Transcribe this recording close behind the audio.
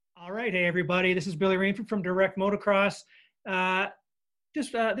right, hey everybody. This is Billy Rainford from Direct Motocross. This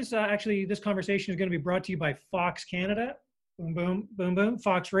conversation is going to be brought to you by Fox Canada. Boom, boom, boom, boom.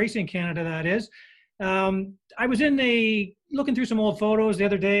 Fox Racing Canada, that is. I was looking through some old photos the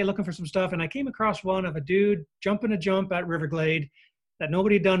other day, looking for some stuff, and I came across one of a dude jumping a jump at Riverglade that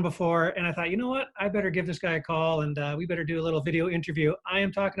nobody had done before. And I thought, you know what? I better give this guy a call, and we better do a little video interview. I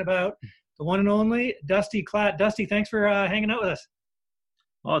am talking about the one and only Dusty Klatt. Dusty, thanks for hanging out with us.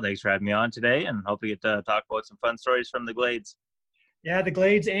 Well, thanks for having me on today, and hope we get to talk about some fun stories from the Glades. Yeah, the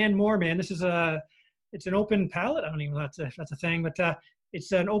Glades and more, man. This is it's an open palette. I don't even know if that's a thing, but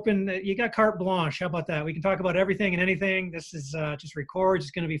it's an open. You got carte blanche. How about that? We can talk about everything and anything. This is just records.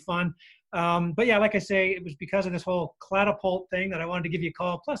 It's going to be fun. But yeah, like I say, it was because of this whole Clattapult thing that I wanted to give you a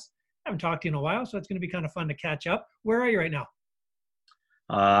call. Plus, I haven't talked to you in a while, so it's going to be kind of fun to catch up. Where are you right now?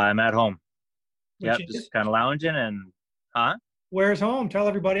 I'm at home. Yep, just kind of lounging and Where's home? Tell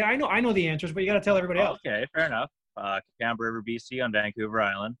everybody. I know the answers, but you got to tell everybody else. Okay, fair enough. Camp River, BC on Vancouver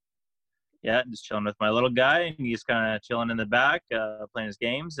Island. Yeah, just chilling with my little guy, and he's kind of chilling in the back, playing his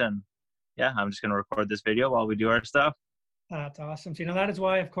games. And yeah, I'm just going to record this video while we do our stuff. That's awesome. So, that is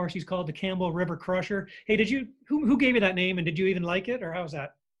why, of course, he's called the Campbell River Crusher. Hey, who gave you that name, and did you even like it, or how was that?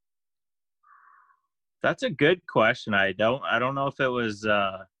 That's a good question. I don't know if it was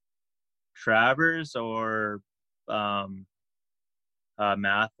Travers or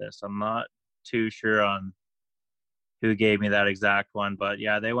Mathis. I'm not too sure on who gave me that exact one, but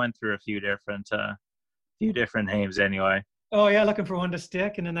yeah, they went through a few different names anyway. Oh yeah, looking for one to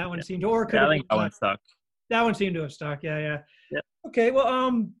stick, and then that one seemed to, or could I think that one stuck. That one seemed to have stuck. Yeah. Yep. Okay,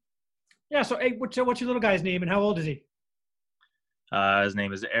 well, yeah. So, hey, what's your little guy's name, and how old is he? His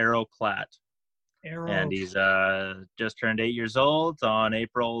name is Arrow Klatt. And he's just turned 8 years old on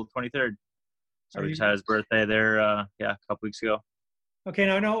April 23rd. So he just had his birthday there, a couple weeks ago. Okay,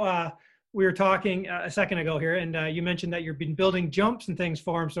 now I know we were talking a second ago here, and you mentioned that you've been building jumps and things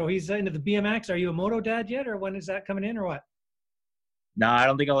for him. So he's into the BMX. Are you a moto dad yet, or when is that coming in, or what? No, I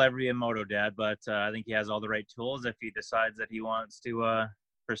don't think I'll ever be a moto dad, but I think he has all the right tools if he decides that he wants to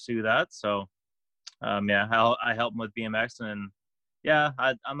pursue that. So, I help him with BMX, and yeah,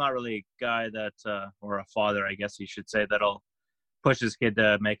 I'm not really a guy that, or a father, I guess you should say, that'll push his kid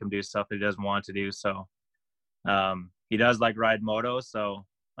to make him do stuff that he doesn't want to do. So he does like ride moto, so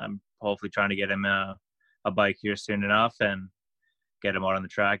I'm hopefully trying to get him a bike here soon enough and get him out on the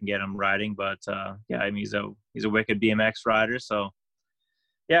track and get him riding. But he's a wicked BMX rider, so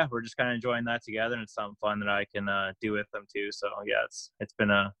yeah, we're just kind of enjoying that together, and it's something fun that I can do with him too. So yeah, it's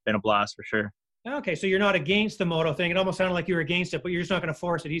been a blast for sure. Okay, so you're not against the moto thing. It almost sounded like you were against it, but you're just not going to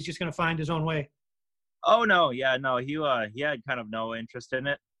force it. He's just going to find his own way. Oh no, yeah, no, he had kind of no interest in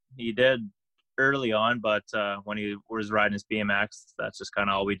it. He did early on, but when he was riding his BMX, that's just kind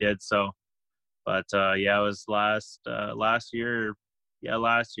of all we did. So, but it was last year. Yeah,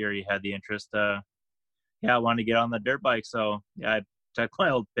 last year he had the interest. I wanted to get on the dirt bike, so yeah, I took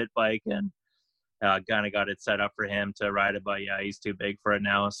my old pit bike and kind of got it set up for him to ride it. But yeah, he's too big for it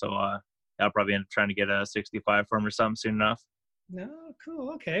now, so I'll probably end up trying to get a 65 for him or something soon enough. No,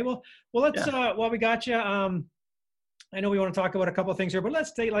 cool. Okay, well, let's while we got you, I know we want to talk about a couple of things here, but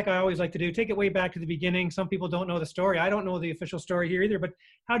let's take, like I always like to do, take it way back to the beginning. Some people don't know the story. I don't know the official story here either, but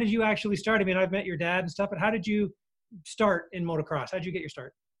how did you actually start? I mean, I've met your dad and stuff, but how did you start in motocross? How did you get your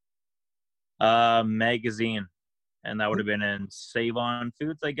start? Magazine, and that would have been in Save On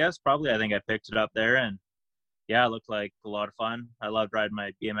Foods, I guess. Probably, I think I picked it up there, and yeah, it looked like a lot of fun. I loved riding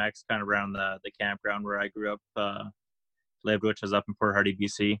my BMX kind of around the campground where I grew up, lived, which was up in Port Hardy,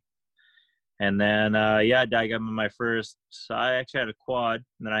 BC. And then, I got my first, I actually had a quad,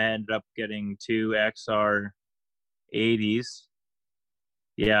 and then I ended up getting two XR 80s.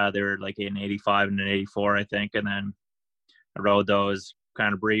 Yeah, they were like an 85 and an 84, I think. And then I rode those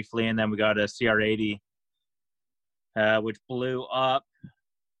kind of briefly. And then we got a CR80, which blew up,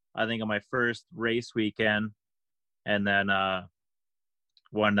 I think, on my first race weekend. And then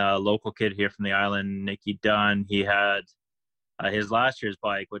one local kid here from the island, Nicky Dunn, he had his last year's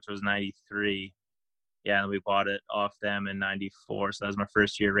bike, which was 93. Yeah, and we bought it off them in 94. So that was my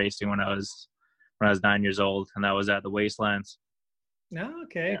first year racing when I was 9 years old, and that was at the Wastelands. Oh,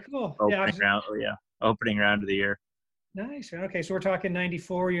 okay, cool. Opening round of the year. Nice. Okay, so we're talking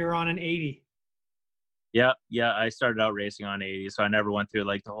 94. You're on an 80. Yeah. I started out racing on 80, so I never went through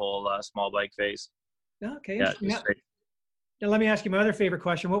like the whole small bike phase. Okay. Yeah. Now let me ask you my other favorite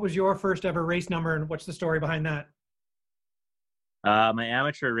question. What was your first ever race number, and what's the story behind that? My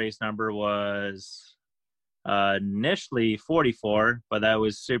amateur race number was initially 44, but that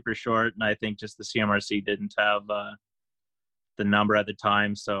was super short, and I think just the CMRC didn't have the number at the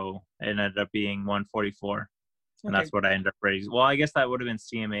time, so it ended up being 144, and Okay. that's what I ended up raising. Well, I guess that would have been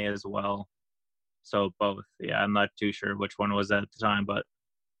CMA as well. So both. Yeah, I'm not too sure which one was at the time, but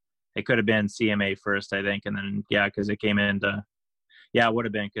it could have been CMA first, I think, and then yeah, because it came into it would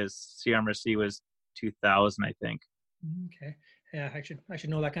have been because CMRC was 2000, I think. Okay. Yeah, I should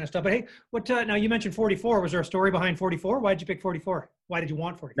know that kind of stuff. But hey, what now you mentioned 44. Was there a story behind 44? Why did you pick 44? Why did you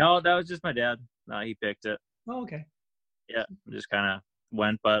want 44? No, that was just my dad. No, he picked it. Oh, okay. Yeah, just kind of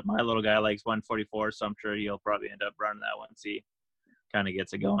went. But my little guy likes 144, so I'm sure he'll probably end up running that once he kind of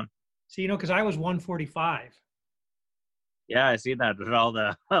gets it going. So, because I was 145. Yeah, I see that with all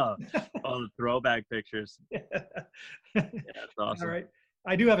the all the throwback pictures. Yeah, that's All awesome. right.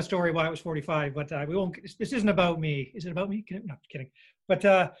 I do have a story why it was 45, but we won't. This isn't about me. Is it about me? No, kidding. But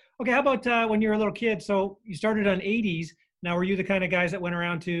okay, how about when you were a little kid? So you started on 80s. Now, were you the kind of guys that went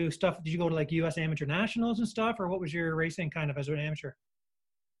around to stuff? Did you go to like U.S. Amateur Nationals and stuff, or what was your racing kind of as an amateur?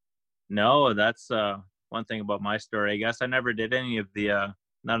 No, that's one thing about my story. I guess I never did any of the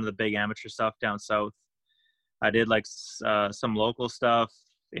none of the big amateur stuff down south. I did like some local stuff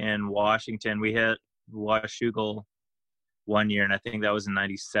in Washington. We hit Washougal one year, and I think that was in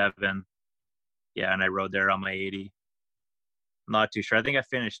 '97. Yeah, and I rode there on my 80. Not too sure. I think I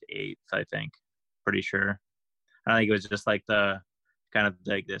finished 8th. I think, pretty sure. I think it was just like the kind of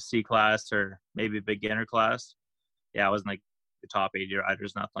like the C class or maybe beginner class. Yeah, I wasn't like the top 80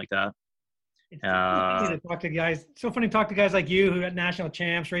 riders, nothing like that. It's so funny to talk to guys. So funny to talk to guys like you who got national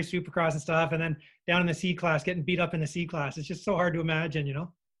champs, race Supercross and stuff, and then down in the C class, getting beat up in the C class. It's just so hard to imagine.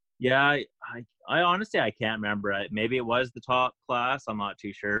 Yeah, I honestly I can't remember. Maybe it was the top class. I'm not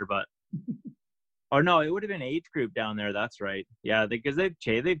too sure, but or no, it would have been age group down there. That's right. Yeah, because they've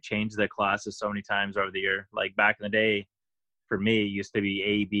changed the classes so many times over the year. Like back in the day, for me, it used to be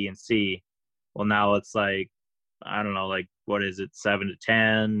A, B, and C. Well, now it's like I don't know, like what is it, 7 to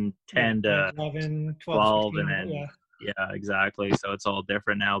 10, Yeah, 10 to 11, 12 to 12, and 16. then Yeah. yeah, exactly. So it's all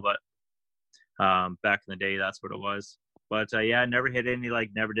different now, but back in the day, that's what it was. But yeah, I never hit any, like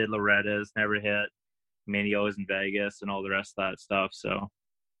never did Loretta's, never hit Minios in Vegas and all the rest of that stuff. So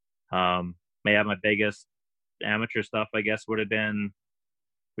yeah, my biggest amateur stuff, I guess, would have been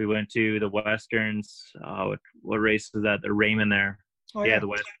we went to the Westerns. What race was that? The Raymond there. Oh Yeah, yeah. the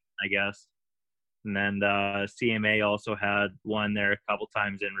Western, I guess. And then the CMA also had one there a couple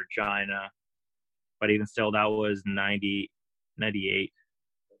times in Regina. But even still, that was 98,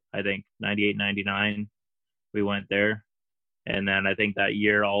 I think, 98, 99. We went there. And then I think that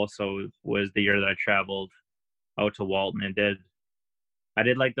year also was the year that I traveled out to Walton and I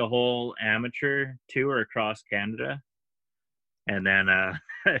did like the whole amateur tour across Canada. And then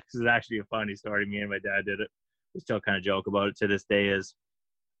this is actually a funny story. Me and my dad did it. We still kind of joke about it to this day is,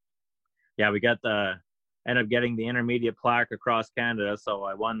 yeah, we end up getting the intermediate plaque across Canada. So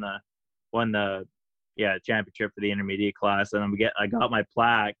I won the championship for the intermediate class. And then I got my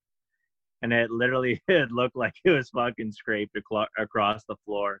plaque and it literally it looked like it was fucking scraped across the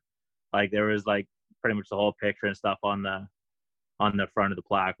floor. Like there was like pretty much the whole picture and stuff on the front of the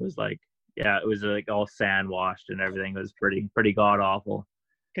plaque was like, yeah, it was like all sand washed and everything. It was pretty god awful.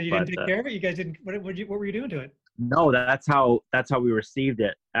 Because you But didn't take care of it. You guys didn't. What were you doing to it? no, that's how we received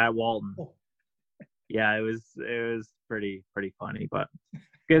it at Walton. Oh. Yeah, it was pretty funny, but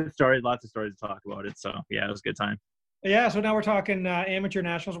good story. Lots of stories to talk about it. So yeah, it was a good time. Yeah. So now we're talking amateur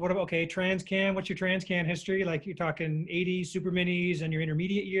nationals. What about Transcan? What's your Transcan history? Like you're talking 80s, super minis, and your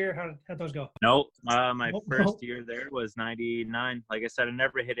intermediate year. How'd those go? No, my Nope. first year there was 99. Like I said, I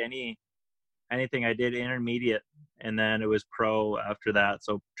never hit anything. I did intermediate, and then it was pro after that.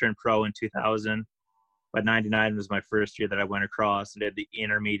 So turned pro in 2000, but 99 was my first year that I went across and did the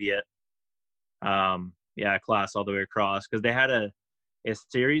intermediate class all the way across because they had a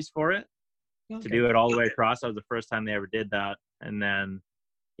series for it to do it all the way across. That was the first time they ever did that. And then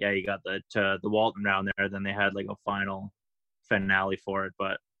you got the Walton round there. Then they had like a final finale for it.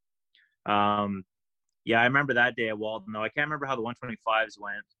 But I remember that day at Walton though. I can't remember how the 125s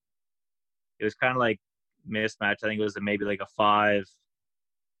went. It was kind of like mismatch. I think it was maybe like a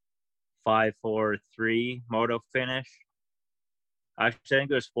 5-4-3 moto finish. Actually, I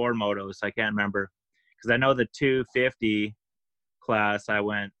think it was 4 motos. I can't remember because I know the 250 class. I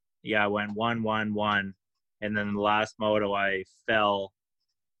went 1-1-1, and then the last moto I fell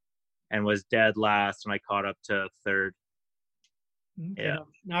and was dead last, and I caught up to third. Okay, Yeah.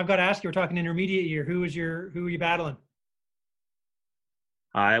 Now I've got to ask you. We're talking intermediate year. Who were you battling?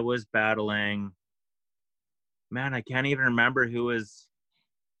 I was battling. Man, I can't even remember who was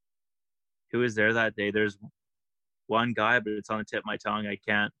there that day. There's one guy, but it's on the tip of my tongue. I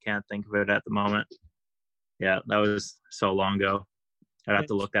can't think of it at the moment. Yeah, that was so long ago. I'd have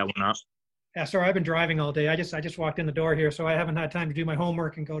to look that one up. Yeah, sorry, I've been driving all day. I just walked in the door here, so I haven't had time to do my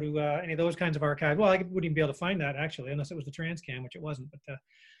homework and go to any of those kinds of archives. Well, I wouldn't even be able to find that actually, unless it was the Transcam, which it wasn't. But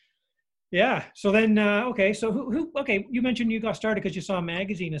yeah. So then, okay. So who? Okay, you mentioned you got started because you saw a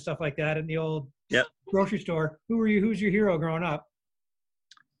magazine and stuff like that in the old Yep. grocery store. Who were you? Who's your hero growing up?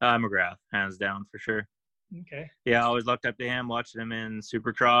 McGrath, hands down for sure. Okay. Yeah, I always looked up to him, watching him in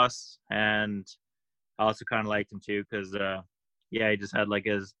Supercross, and I also kind of liked him too because, yeah, he just had like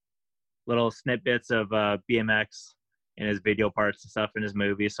his little snippets of BMX in his video parts and stuff in his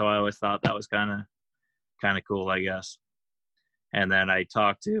movie. So I always thought that was kind of cool, I guess. And then I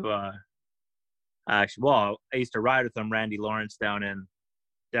talked to actually, well, I used to ride with him, Randy Lawrence, down in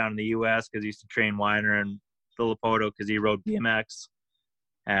the U.S. because he used to train Weiner and Filipoto because he rode BMX.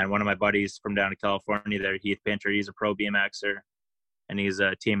 And one of my buddies from down in California there, Heath Pinter, he's a pro BMXer, and he's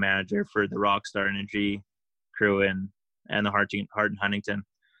a team manager for the Rockstar Energy crew and the Hart and Huntington.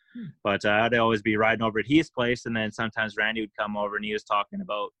 But I'd always be riding over at Heath's place, and then sometimes Randy would come over, and he was talking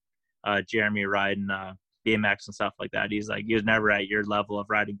about Jeremy riding BMX and stuff like that. He's like, he was never at your level of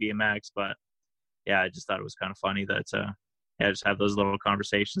riding BMX, but yeah, I just thought it was kind of funny that yeah, just have those little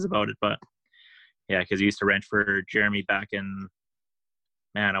conversations about it. But yeah, because he used to wrench for Jeremy back in,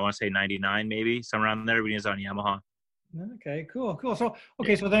 man, I want to say 99 maybe, somewhere around there when he was on Yamaha. Okay, cool. So,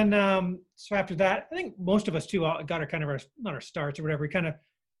 okay, so then, so after that, I think most of us too got our kind of not our starts or whatever. We kind of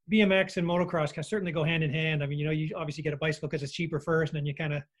BMX and motocross can certainly go hand in hand. I mean, you obviously get a bicycle because it's cheaper first, and then you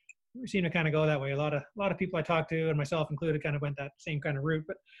kind of seem to kind of go that way. A lot of people I talked to, and myself included, kind of went that same kind of route.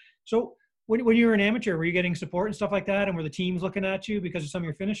 But so when you were an amateur, were you getting support and stuff like that, and were the teams looking at you because of some of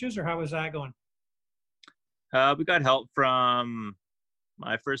your finishes, or how was that going? We got help from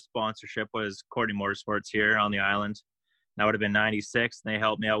my first sponsorship was Cordy Motorsports here on the island. That would have been 96. And they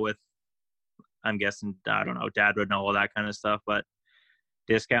helped me out with, I'm guessing, I don't know, Dad would know all that kind of stuff, but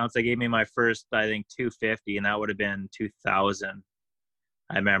discounts. They gave me my first, I think, 250, and that would have been 2000.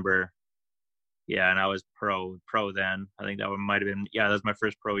 I remember. Yeah, and I was pro then. I think that might have been, yeah, that was my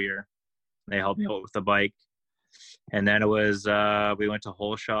first pro year. They helped me out with the bike. And then it was, we went to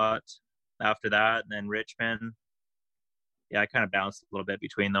Whole Shot after that, and then Richmond. Yeah, I kind of bounced a little bit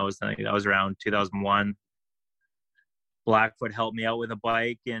between those. I think that was around 2001. Blackfoot helped me out with a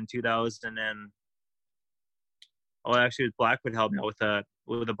bike in 2000, and actually, Blackfoot helped me out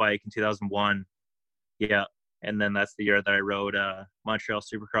with a bike in 2001. Yeah, and then that's the year that I rode Montreal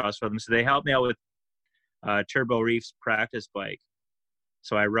Supercross with them. So they helped me out with Turbo Reef's practice bike.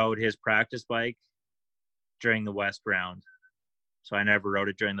 So I rode his practice bike during the West round. So I never rode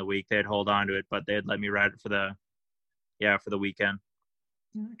it during the week. They'd hold on to it, but they'd let me ride it for the weekend.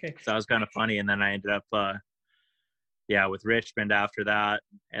 Okay. So that was kind of funny. And then I ended up, with Richmond after that.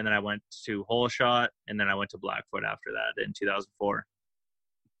 And then I went to Whole Shot, and then I went to Blackfoot after that in 2004.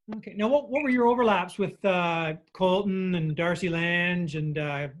 Okay. Now, what were your overlaps with Colton and Darcy Lange and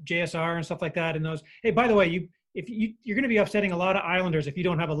JSR and stuff like that? And those. Hey, by the way, you're going to be upsetting a lot of Islanders if you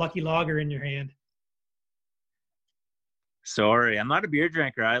don't have a Lucky Lager in your hand. Sorry, I'm not a beer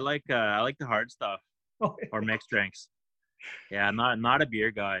drinker. I like the hard stuff or mixed drinks. Yeah, I'm not a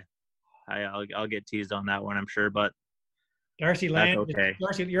beer guy. I'll get teased on that one, I'm sure, but Darcy Lange. Okay.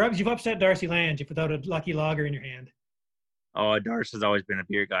 Darcy, you've upset Darcy Lange without a Lucky Lager in your hand. Oh, Darce has always been a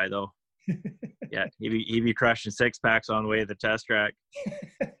beer guy, though. Yeah, he'd be crushing 6-packs on the way to the test track.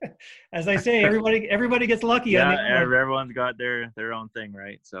 As I say, everybody gets lucky. Yeah, everyone's got their own thing,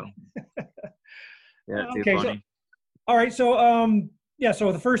 right? So, yeah, too funny. So, all right, so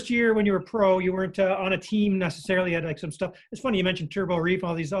so the first year when you were pro, you weren't on a team necessarily. You had like some stuff. It's funny you mentioned Turbo Reef,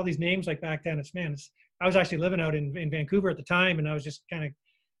 all these names like back then. I was actually living out in Vancouver at the time, and I was just kind of,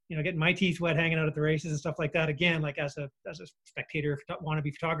 getting my teeth wet, hanging out at the races and stuff like that. Again, like as a spectator,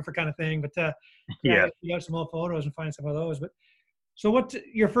 wannabe photographer kind of thing. But you got some old photos and find some of those. But so, what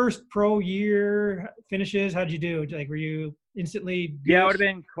your first pro year finishes? How did you do? Like, were you instantly good? Yeah, it would have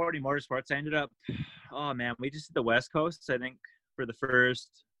been Cordy Motorsports. I ended up, oh man, we just did the West Coast, I think, for the first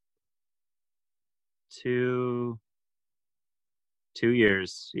two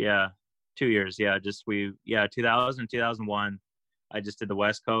years. Yeah, 2 years. Yeah, 2000, 2001. I just did the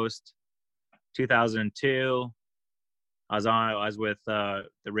West Coast. 2002, I was with the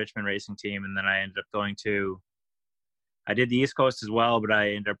Richmond racing team, and then I ended up I did the East Coast as well, but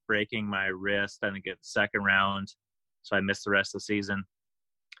I ended up breaking my wrist, I think, at the second round, so I missed the rest of the season.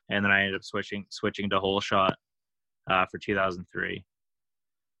 And then I ended up switching to Whole Shot for 2003.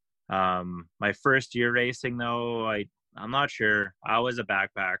 My first year racing, though, I'm not sure. I was a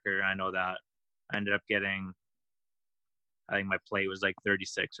backpacker. I know that. I ended up getting, I think my plate was like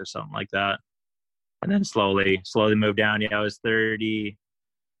 36 or something like that. and then slowly moved down. Yeah, I was 30,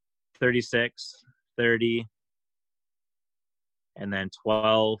 36, 30, and then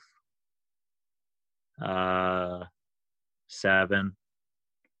 12, 7,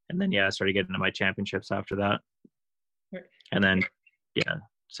 and then I started getting into my championships after that, and then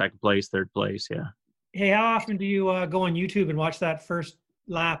second place, third place. Yeah. Hey, how often do you go on YouTube and watch that first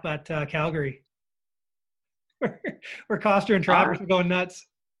lap at Calgary, where Coster and Travers were going nuts?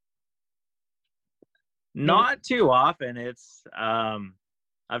 Not too often. It's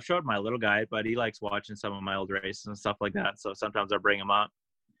I've showed my little guy, but he likes watching some of my old races and stuff like that. So sometimes I bring him up.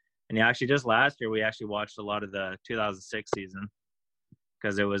 And actually, just last year we actually watched a lot of the 2006 season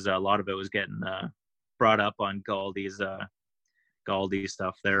because it was a lot of it was getting brought up on Galdi's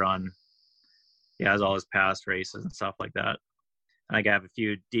stuff there on has all his past races and stuff like that. And I have a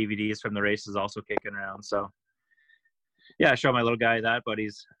few DVDs from the races also kicking around. So I show my little guy that, but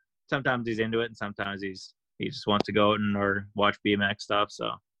sometimes he's into it and sometimes he just wants to go out or watch BMX stuff. So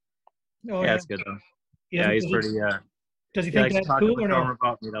it's good though. He's pretty does he think that's cool or no?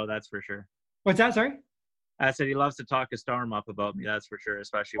 About me though, that's for sure. What's that? Sorry? I said he loves to talk a storm up about me, that's for sure,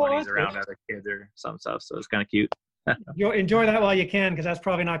 especially when he's around other kids or some stuff. So it's kind of cute. You'll enjoy that while you can, because that's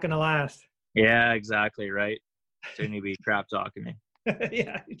probably not going to last. Yeah, exactly right. Soon you'll be crap talking me.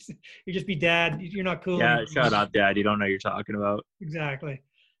 Yeah, you just be dad. You're not cool. Yeah, shut up, dad. You don't know what you're talking about. Exactly.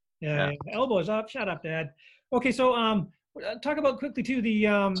 Yeah. Elbows up. Shut up, dad. Okay, so talk about quickly too the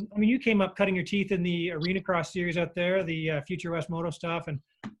you came up cutting your teeth in the Arena Cross series out there, the Future West Moto stuff and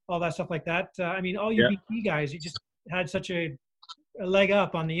all that stuff like that. All you BP guys, you just had such a leg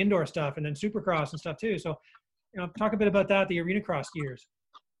up on the indoor stuff and then Supercross and stuff too. So talk a bit about that, the Arena Cross years.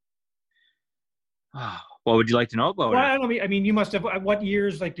 What would you like to know about it? I mean, you must have. What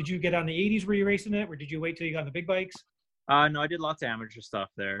years? Like, did you get on the 80s? Were you racing it, or did you wait till you got on the big bikes? No, I did lots of amateur stuff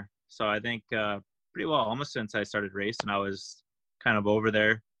there. So I think pretty well, almost since I started racing, I was kind of over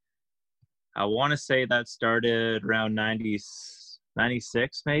there. I want to say that started around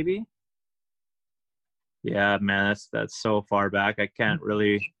 96, maybe. Yeah, man, that's so far back. I can't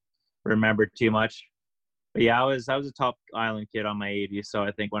really remember too much. But I was a top island kid on my 80s. So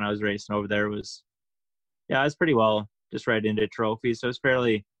I think when I was racing over there I was pretty well just right into trophies. So it was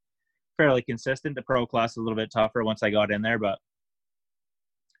fairly consistent. The pro class was a little bit tougher once I got in there, but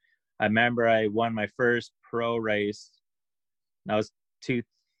I remember I won my first pro race. That was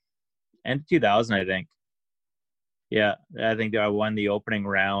end of 2000, I think. Yeah, I think I won the opening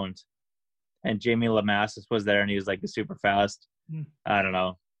round, and Jamie Lamassus was there, and he was like the super fast. I don't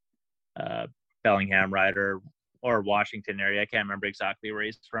know, Bellingham rider or Washington area. I can't remember exactly where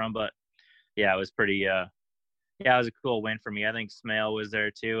he's from, but it was pretty. It was a cool win for me. I think Smale was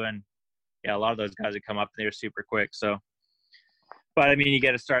there too, and a lot of those guys would come up and they were super quick. So, but you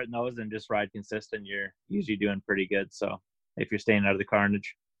get to start in those and just ride consistent. You're usually doing pretty good. So if you're staying out of the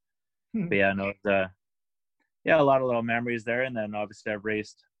carnage, but a lot of little memories there. And then obviously I've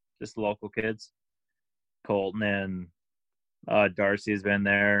raced just local kids. Colton and Darcy's been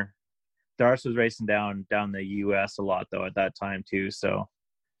there. Darcy was racing down the U.S. a lot though at that time too. So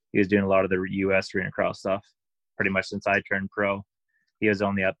he was doing a lot of the U.S. Arena Cross stuff pretty much since I turned pro. He was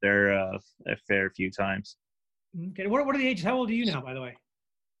only up there a fair few times. Okay. What are the ages? How old are you now, by the way?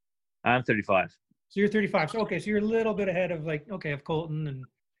 I'm 35. So you're 35. So you're a little bit ahead of of Colton and.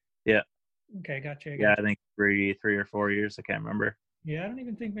 Yeah. Okay, gotcha. Yeah, I think three or 4 years. I can't remember. Yeah, I don't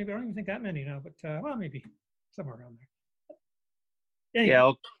even think that many now, but maybe somewhere around there.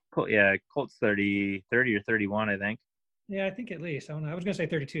 Anyway. Yeah, Colt's 30 or 31, I think. Yeah, I think at least. I don't know. I was going to say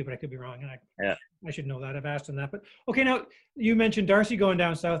 32, but I could be wrong. I should know that. I've asked him that. But okay, now you mentioned Darcy going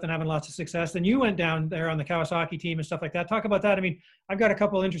down south and having lots of success. Then you went down there on the Kawasaki team and stuff like that. Talk about that. I've got a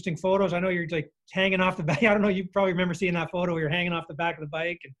couple interesting photos. I know you're like hanging off the back. I don't know. You probably remember seeing that photo where you're hanging off the back of the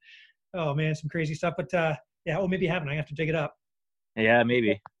bike. And oh man, some crazy stuff. But maybe you haven't. I have to dig it up. Yeah,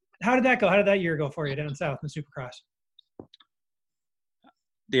 maybe. How did that go? How did that year go for you down south in the Supercross?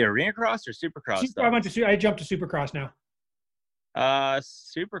 The Arena Cross or Supercross? I jumped to Supercross now.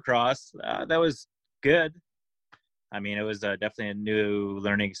 Supercross, that was good. It was definitely a new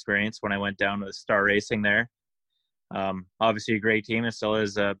learning experience when I went down to Star Racing there. Obviously a great team. It still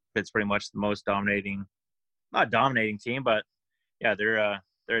is. It's pretty much the most not dominating team, but they're a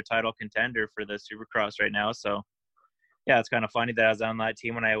title contender for the Supercross right now. So it's kind of funny that I was on that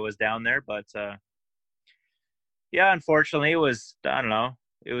team when I was down there, but unfortunately it was, I don't know,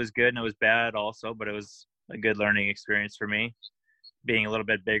 it was good and it was bad also, but it was a good learning experience for me. Being a little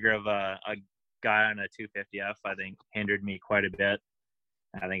bit bigger of a guy on a 250F, I think hindered me quite a bit.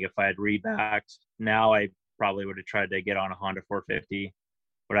 I think if I had rebacked now, I probably would have tried to get on a Honda 450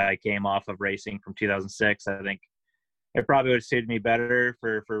 what I came off of racing from 2006. I think it probably would have suited me better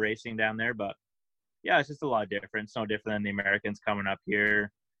for racing down there. But yeah, it's just a lot different. It's no different than the Americans coming up here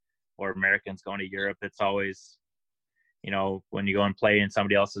or Americans going to Europe. It's always, when you go and play in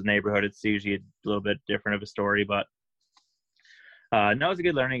somebody else's neighborhood, it's usually a little bit different of a story. But no, it was a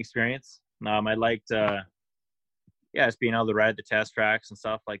good learning experience. I liked, just being able to ride the test tracks and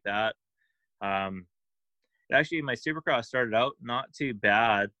stuff like that. Actually, my Supercross started out not too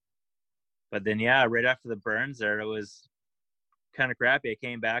bad, but then right after the burns there, it was kind of crappy. I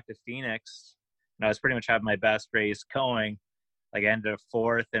came back to Phoenix, and I was pretty much having my best race going. Like, I ended up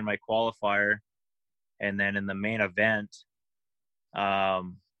 4th in my qualifier, and then in the main event,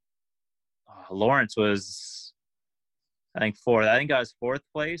 Lawrence was, I think, 4th. I think I was 4th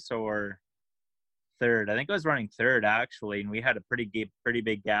place or 3rd. I think I was running 3rd actually, and we had a pretty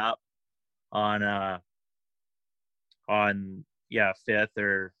big gap on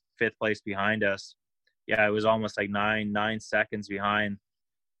 5th place behind us. Yeah, it was almost like 9 seconds behind,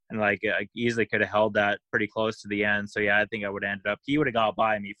 and like I easily could have held that pretty close to the end. So yeah, I think I would have ended up. He would have got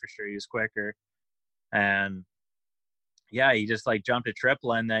by me for sure. He was quicker, and yeah, he just like jumped a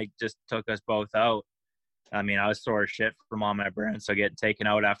triple and they just took us both out. I mean, I was sore as shit from all my burns, so getting taken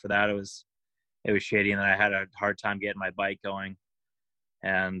out after that, it was shitty, and then I had a hard time getting my bike going,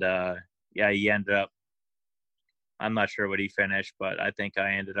 and he ended up. I'm not sure what he finished, but I think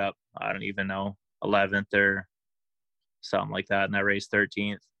I ended up, I don't even know, 11th or something like that. And I raced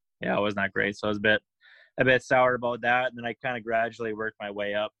 13th. Yeah, it wasn't that great. So I was a bit sour about that. And then I kind of gradually worked my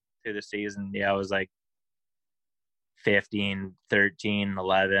way up through the season. Yeah, I was like 15, 13,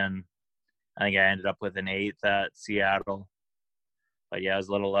 11. I think I ended up with an 8th at Seattle. But yeah, it was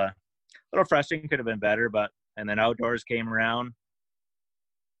a little frustrating. Could have been better. And then outdoors came around.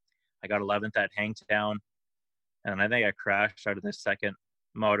 I got 11th at Hangtown. And I think I crashed out of the second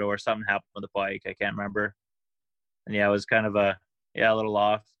moto or something happened with the bike. I can't remember. And yeah, it was kind of a little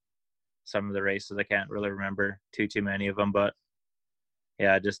off. Some of the races I can't really remember too many of them, but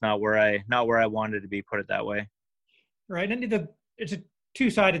yeah, just not where I wanted to be, put it that way. Right. And it's a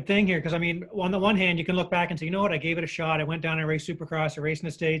two-sided thing here, because I mean, on the one hand, you can look back and say, you know what, I gave it a shot. I went down and raced Supercross, I raced in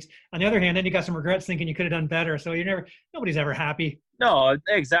the States. On the other hand, then you got some regrets thinking you could have done better. So nobody's ever happy. No,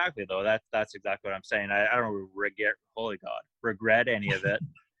 exactly though. That's exactly what I'm saying. I don't regret any of it.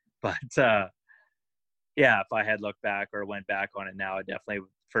 But if I had looked back or went back on it now, it definitely,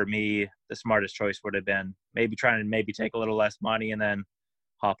 for me, the smartest choice would have been maybe trying to take a little less money and then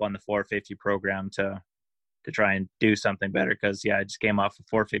hop on the 450 program to try and do something better. Because I just came off a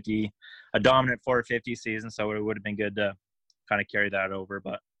dominant 450 season, so it would have been good to kind of carry that over.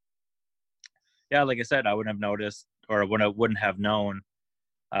 But yeah, like I said, I wouldn't have noticed or wouldn't have known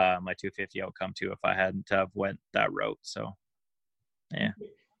my 250 outcome too if I hadn't have went that route. So yeah.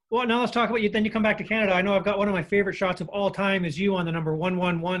 Well, now let's talk about you. Then you come back to Canada. I know I've got one of my favorite shots of all time is you on the number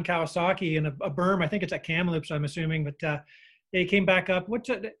 111 Kawasaki in a berm. I think it's at Kamloops, I'm assuming. But you came back up.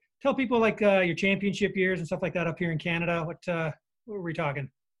 Tell people like your championship years and stuff like that up here in Canada. What were we talking?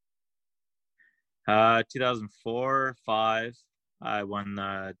 2004, 5. I won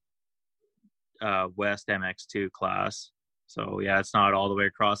the West MX2 class. So yeah, it's not all the way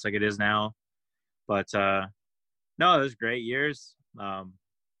across like it is now. But no, it was great years.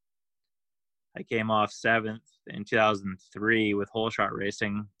 I came off 7th in 2003 with Whole Shot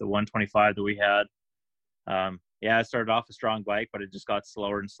Racing, the 125 that we had. I started off a strong bike, but it just got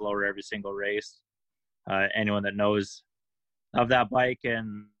slower and slower every single race. Anyone that knows of that bike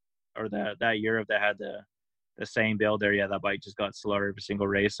or that Europe that had the same build there, that bike just got slower every single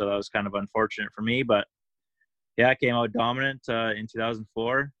race. So that was kind of unfortunate for me. But I came out dominant in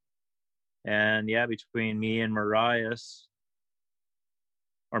 2004. And between me and Morris,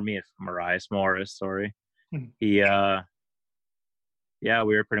 sorry. We were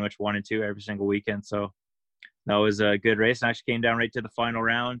pretty much 1 and 2 every single weekend. So that was a good race. And actually came down right to the final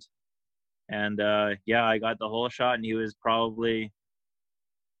round. And I got the whole shot, and he was probably,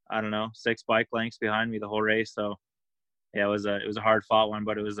 6 bike lengths behind me the whole race. So it was a hard fought one,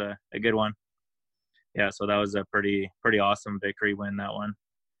 but it was a good one. Yeah, so that was a pretty awesome victory win, that one.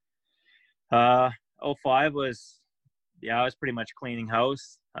 05 was, I was pretty much cleaning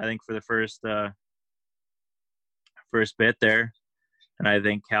house, I think, for the first bit there. And I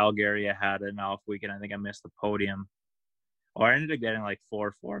think Calgary, I had an off weekend. I think I missed the podium. Or I ended up getting like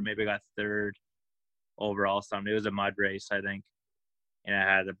 4-4. Maybe I got 3rd overall. Something. It was a mud race, I think. And I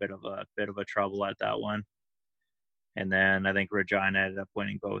had a bit of a trouble at that one. And then I think Regina ended up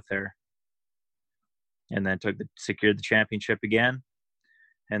winning both there. And then secured the championship again.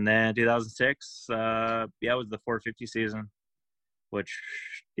 And then 2006, it was the 450 season. which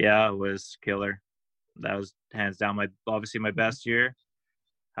yeah was killer. That was hands down obviously my best year.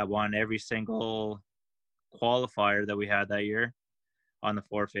 I won every single qualifier that we had that year on the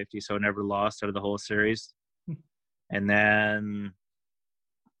 450, so never lost out of the whole series. And then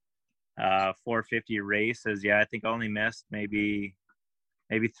 450 races, yeah, I think I only missed maybe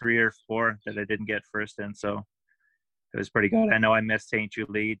 3 or 4 that I didn't get first in, so it was pretty good. I know I missed St.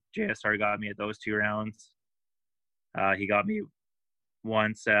 Julie. JSR got me at those 2 rounds. He got me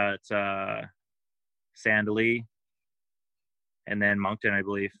once at Sandaley and then Moncton, I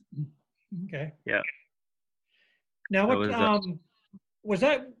believe. Okay. Yeah. Now, what was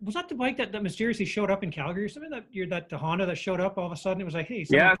that the bike that mysteriously showed up in Calgary or something? That the Honda that showed up all of a sudden? It was like, hey,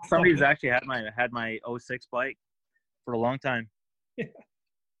 yeah, somebody's actually had my 06 bike for a long time.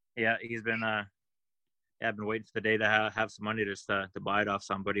 Yeah, he's been I've been waiting for the day to have some money just to buy it off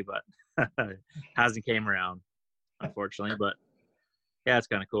somebody, but hasn't came around, unfortunately. But yeah, it's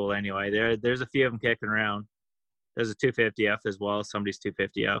kind of cool anyway. There's a few of them kicking around. There's a 250F as well, somebody's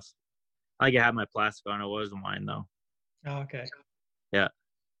 250F. I think I have my plastic on. It wasn't mine though. Oh, okay. Yeah.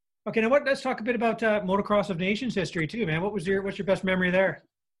 Okay, now let's talk a bit about Motocross of Nations history too, man. What's your best memory there?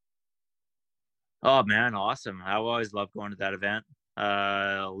 Oh man, awesome! I always loved going to that event.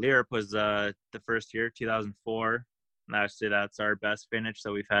 Lyrup was the first year, 2004. And actually, that's our best finish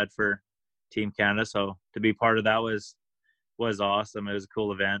that we've had for Team Canada. So to be part of that was awesome. It was a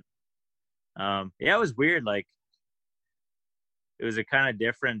cool event. Yeah, it was weird. Like it was a kind of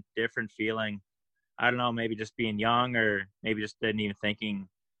different feeling. I don't know, maybe just being young, or maybe just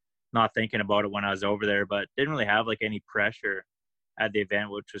not thinking about it when I was over there, but didn't really have like any pressure at the event,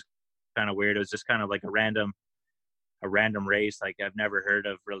 which was kind of weird. It was just kind of like a random race. Like I've never heard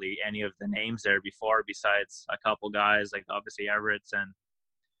of really any of the names there before, besides a couple guys, like obviously Everett's. And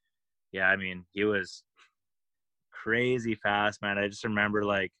yeah, I mean, he was crazy fast, man. I just remember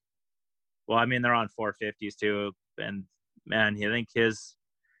like, well, I mean, they're on 450s too. And man, I think his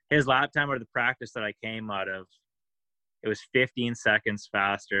lap time out of the practice that I came out of, it was 15 seconds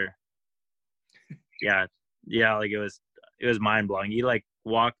faster. Yeah. Like it was mind blowing. He like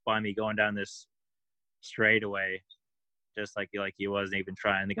walked by me going down this straightaway, just like he wasn't even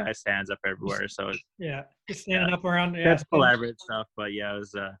trying. The guy stands up everywhere. So yeah, just standing up around. Yeah, that's elaborate stuff. But yeah, it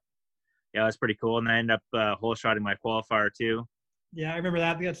was pretty cool. And I ended up hole shotting my qualifier too. Yeah, I remember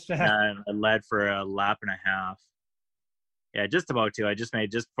that. And I led for a lap and a half. Yeah, just about to. I just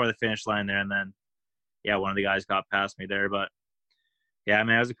made just before the finish line there, and then yeah, one of the guys got past me there. But yeah, I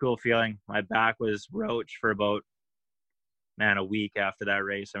mean, it was a cool feeling. My back was roached for about a week after that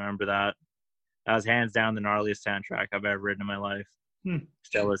race. I remember that. That was hands down the gnarliest sand track I've ever ridden in my life.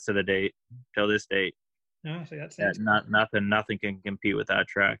 Still is till this date. No, so that's nothing can compete with that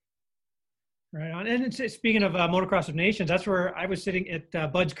track. Right on. And speaking of Motocross of Nations, that's where I was sitting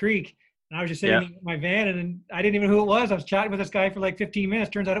at Budds Creek, and I was just sitting in my van, and I didn't even know who it was. I was chatting with this guy for like 15 minutes.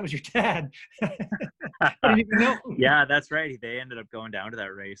 Turns out it was your dad. I didn't even know. Yeah, that's right. They ended up going down to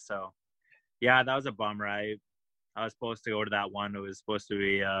that race. So yeah, that was a bummer. I was supposed to go to that one. It was supposed to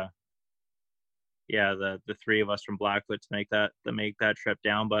be the 3 of us from Blackfoot to make that trip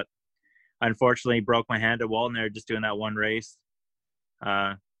down, but unfortunately broke my hand at Walton there just doing that one race.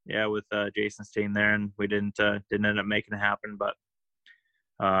 With Jason's team there, and we didn't end up making it happen. But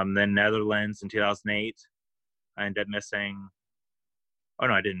then Netherlands in 2008, I ended up missing. Oh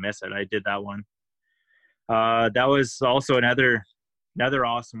no, I didn't miss it. I did that one. That was also another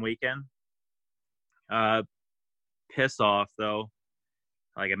awesome weekend. Piss off though.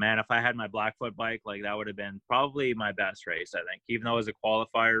 Like, man, if I had my Blackfoot bike, like that would have been probably my best race, I think. Even though it was a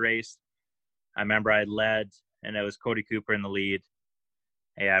qualifier race, I remember I led, and it was Cody Cooper in the lead.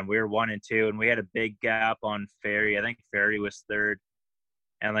 And we were 1 and 2, and we had a big gap on Ferry. I think Ferry was 3rd,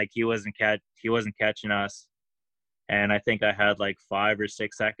 and like he wasn't catching us. And I think I had like 5 or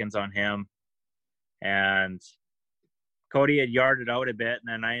 6 seconds on him. And Cody had yarded out a bit, and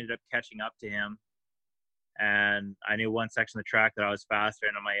then I ended up catching up to him. And I knew one section of the track that I was faster,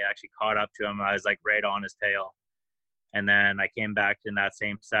 and I actually caught up to him. I was like right on his tail. And then I came back in that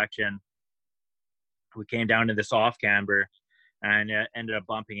same section. We came down to this off camber, and I ended up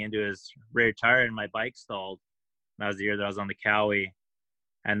bumping into his rear tire, and my bike stalled. That was the year that I was on the Cowie.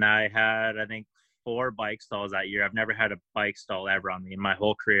 And I had, I think, 4 bike stalls that year. I've never had a bike stall ever on me in my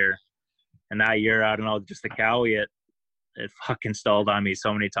whole career. And that year, I don't know, just the Cowie, it fucking stalled on me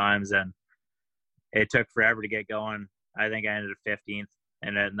so many times, and it took forever to get going. I think I ended up 15th.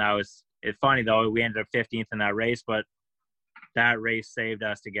 And that was, it's funny though, we ended up 15th in that race, but that race saved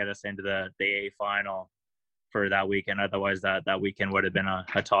us to get us into the A final for that weekend. Otherwise that weekend would have been a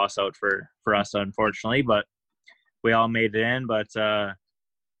toss out for us, unfortunately. But we all made it in, but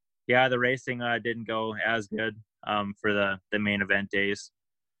yeah, the racing didn't go as good for the main event days.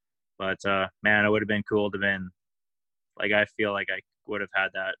 But man, it would have been cool to been like, I feel like I would have had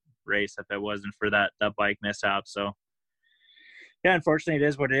that race if it wasn't for that bike mishap. So yeah, unfortunately, it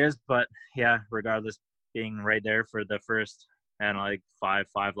is what it is. But yeah, regardless, being right there for the first and like five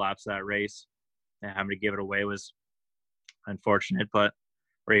laps of that race and having to give it away was unfortunate. But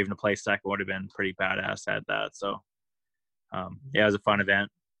or even to play second would have been pretty badass at that. So yeah, it was a fun event,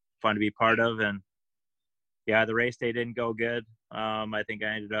 fun to be part of. And yeah, the race day didn't go good. I think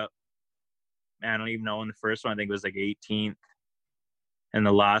I ended up, I don't even know, in the first one I think it was like 18th, and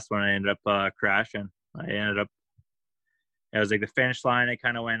the last one I ended up crashing. It was like the finish line, I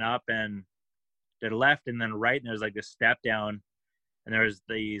kind of went up and did a left and then right, and there was like this step down, and there was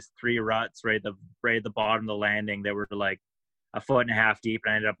these 3 ruts right at the bottom of the landing that were like a foot and a half deep,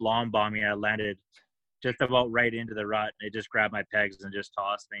 and I ended up long bombing, and I landed just about right into the rut. It just grabbed my pegs and just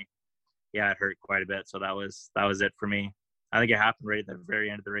tossed me. Yeah, it hurt quite a bit. So that was it for me. I think it happened right at the very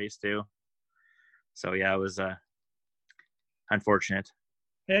end of the race too. So yeah, it was unfortunate.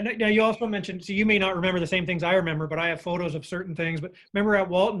 And now you also mentioned, so you may not remember the same things I remember, but I have photos of certain things. But remember at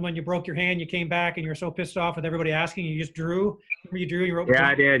Walton when you broke your hand, you came back and you were so pissed off with everybody asking, you just drew. Remember you drew, you wrote. Yeah,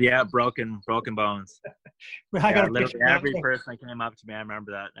 I did. Yeah, broken bones. I got Yeah, a picture literally of that. every person that came up to me, I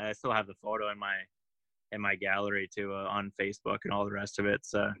remember that. I still have the photo in my gallery too, on Facebook and all the rest of it.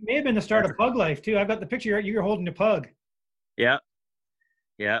 So It may have been the start of Pug Life too. I've got the picture. You were holding a pug.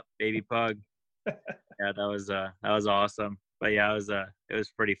 yeah, baby pug. Yeah, that was awesome. But yeah, it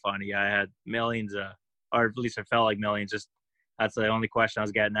was pretty funny. Yeah, I had millions or at least it felt like millions. Just that's the only question I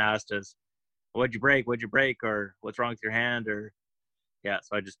was getting asked is, what'd you break? Or what's wrong with your hand? Or yeah,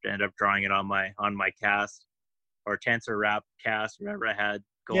 so I just ended up drawing it on my cast or tensor wrap cast, whatever I had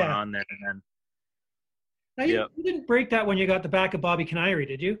going on there. And then now you didn't break that when you got the back of Bobby Canary,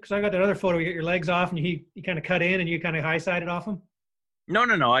 did you? Because I got that other photo. You get your legs off and you kind of cut in and you kind of high sided off him.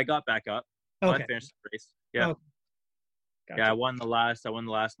 No, I got back up. Okay. I finished the race. Yeah. Okay. Gotcha. Yeah, I won the last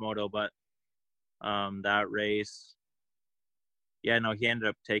moto, but that race, yeah, no, he ended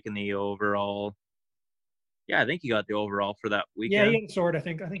up taking the overall. Yeah, I think he got the overall for that weekend. Yeah, he had the sword, I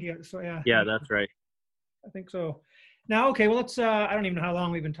think he got the sword, yeah. Yeah, that's right. I think so. Now, okay, well, let's, I don't even know how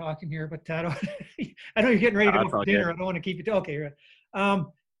long we've been talking here, but I know you're getting ready to go for dinner. Good. I don't want to keep you. Okay.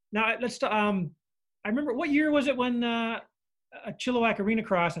 Now let's, I remember, what year was it when a Chilliwack Arena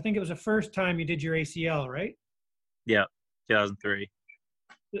Cross, I think it was the first time you did your ACL, right? Yeah, 2003.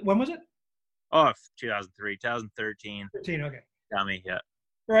 When was it? Oh, 2003, 2013. 13, okay. Dummy, yeah.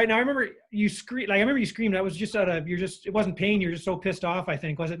 Right, now I remember you screamed, like I remember you screamed, that was just it wasn't pain, you're just so pissed off, I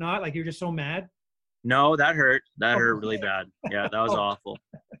think, was it not? Like you're just so mad? No, that hurt. That hurt really bad. Yeah, that was awful.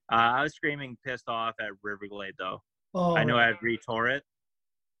 I was screaming pissed off at Riverglade though. Oh, I knew I had retore it.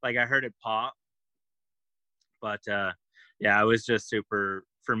 Like I heard it pop. But yeah, it was just super,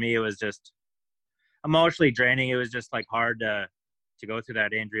 for me, it was just emotionally draining. It was just like hard to go through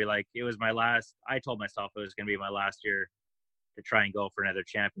that injury. Like it was I told myself it was going to be my last year to try and go for another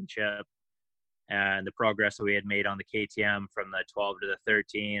championship. And the progress that we had made on the KTM from the 12 to the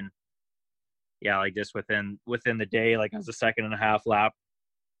 13, yeah, like just within the day, like I was a second and a half lap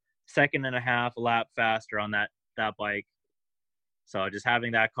faster on that bike. So just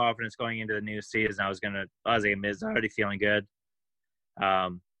having that confidence going into the new season, I was already feeling good. Yeah,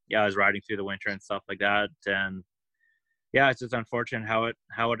 I was riding through the winter and stuff like that. And yeah, it's just unfortunate how it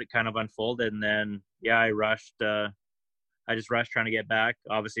kind of unfolded. And then, yeah, I just rushed trying to get back.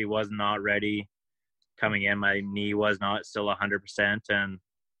 Obviously was not ready coming in. My knee was not still 100%. And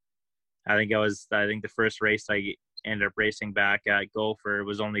I think the first race I ended up racing back at Gopher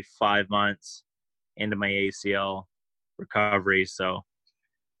was only 5 months into my ACL recovery. So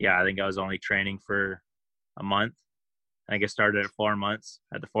yeah, I think I was only training for a month. I think I started at 4 months,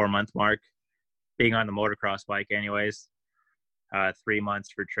 at the 4-month mark, being on the motocross bike anyways, 3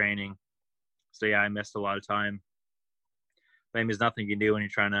 months for training. So yeah, I missed a lot of time. But there's nothing you can do when you're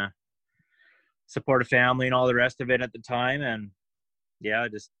trying to support a family and all the rest of it at the time. And yeah,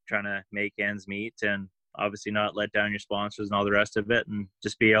 just trying to make ends meet and obviously not let down your sponsors and all the rest of it, and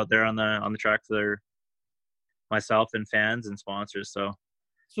just be out there on the track for myself and fans and sponsors. So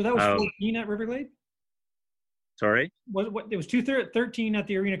that was 14 at Riverglade? Sorry? What it was 13 at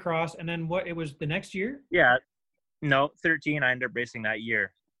the Arena Cross, and then what, it was the next year? Yeah. No, 13 I ended up racing that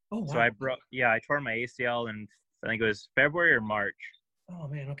year. Oh, wow. So I tore my ACL in, I think it was February or March. Oh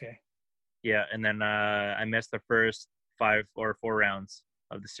man, okay. Yeah, and then I missed the first 5 or 4 rounds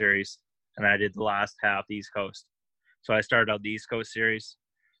of the series, and I did the last half the East Coast. So I started out the East Coast series,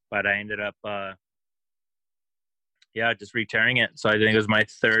 but I ended up Yeah, just re-tearing it. So I think it was my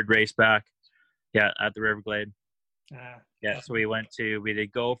third race back. Yeah, at the Riverglade. Yeah, so we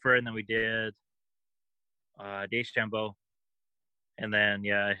did Gopher, and then we did Deschambault, and then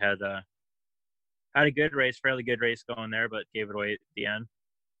I had a good race, fairly good race going there, but gave it away at the end.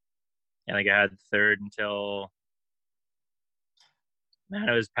 And I had third until, man,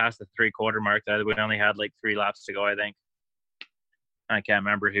 it was past the 3/4 mark. We only had like 3 laps to go, I think. I can't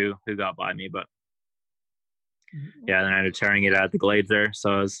remember who got by me, but yeah, then I ended up tearing it at the Glades there.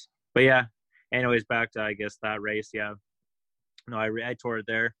 So it was, but yeah. Anyways, back to I guess that race. Yeah, no, I tore it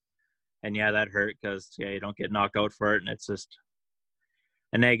there, and yeah, that hurt because you don't get knocked out for it, and it's just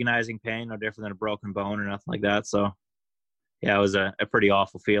an agonizing pain, no different than a broken bone or nothing like that. So yeah, it was a pretty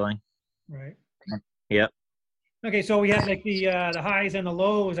awful feeling. Right. Yep. Okay, so we had like the highs and the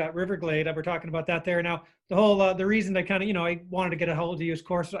lows at Riverglade. We're talking about that there. Now, the whole the reason that kind of I wanted to get a hold of you, of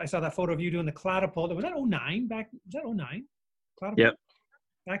course, I saw that photo of you doing the Cladipult. Was that 09 back? Was that 09? Cladipult? Yep.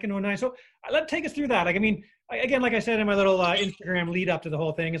 Back in 09. So take us through that. Like, I mean, again, like I said in my little Instagram lead up to the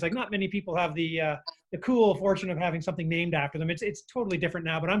whole thing, it's like not many people have the cool fortune of having something named after them. It's totally different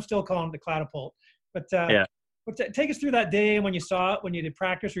now, but I'm still calling it the Cladipult. But yeah. But take us through that day when you saw it, when you did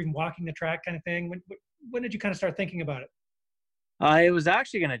practice or even walking the track kind of thing. When did you kind of start thinking about it? I was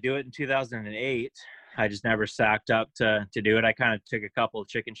actually going to do it in 2008. I just never sacked up to do it. I kind of took a couple of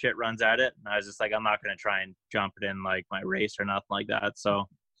chicken shit runs at it, and I was just like, I'm not going to try and jump it in like my race or nothing like that. So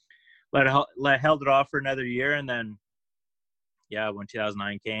held it off for another year, and then when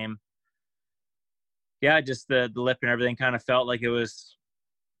 2009 came, just the lip and everything kind of felt like it was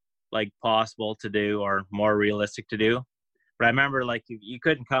like possible to do or more realistic to do. But I remember like you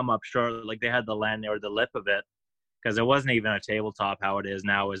couldn't come up short. Like they had the land or the lip of it because it wasn't even a tabletop how it is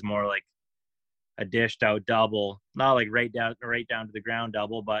now. It was more like a dished out double, not like right down to the ground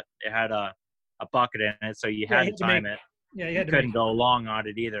double, but it had a bucket in it, so you had to time it. Yeah, you couldn't go long on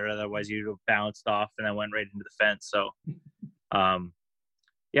it either, otherwise you'd have bounced off and then went right into the fence. So,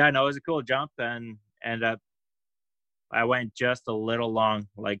 it was a cool jump, and ended up I went just a little long,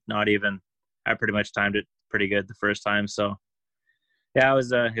 like not even. I pretty much timed it pretty good the first time. So, it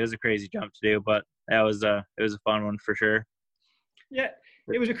was a crazy jump to do, but it was a fun one for sure. Yeah,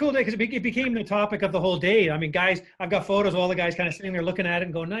 it was a cool day because it became the topic of the whole day. I mean, guys, I've got photos of all the guys kind of sitting there looking at it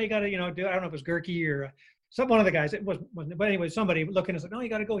and going, "No, you got to, do." I don't know if it was Gerke or one of the guys. It wasn't, but anyway, somebody looking and said, "No, you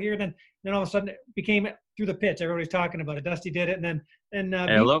got to go here." Then all of a sudden, it became through the pits. Everybody's talking about it. Dusty did it, and then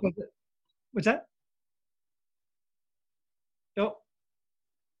hello. What's that? Oh,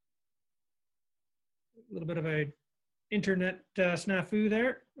 a little bit of a internet snafu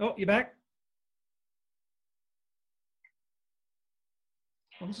there. Oh, you back?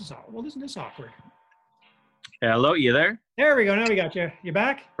 Well, isn't this awkward? Hello, you there? There we go. Now we got you. You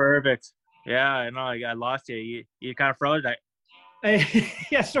back? Perfect. Yeah, I know. I lost you. You kind of froze.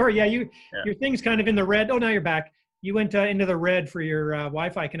 Yeah, sorry. Yeah, your thing's kind of in the red. Oh, now you're back. You went into the red for your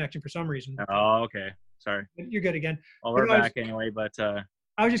Wi-Fi connection for some reason. Oh, okay. Sorry. You're good again. Well, we're back anyway, but I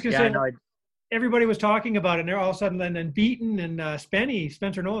was just gonna say. Everybody was talking about it, and they're all of a sudden then Beaton and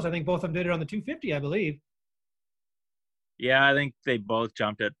Spencer Knowles. I think both of them did it on the 250, I believe. Yeah, I think they both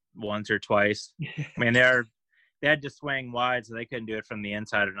jumped it once or twice. I mean, they had to swing wide, so they couldn't do it from the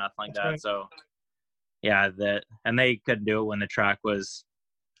inside or nothing like that. Right. So, and they couldn't do it when the track was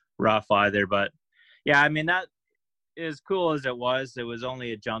rough either. But yeah, I mean, that as cool as it was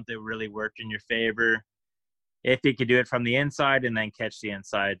only a jump that really worked in your favor. If you could do it from the inside and then catch the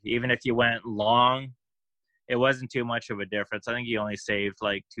inside, even if you went long, it wasn't too much of a difference. I think you only saved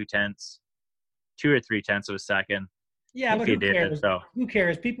like 2 or 3 tenths of a second. Yeah, but who cares? Who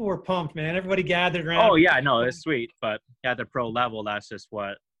cares? People were pumped, man. Everybody gathered around. Oh yeah, no, it's sweet. But at the pro level, that's just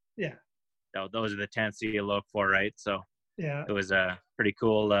what. Yeah. Those are the tenths that you look for, right? So. Yeah. It was pretty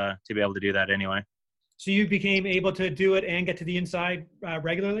cool to be able to do that anyway. So you became able to do it and get to the inside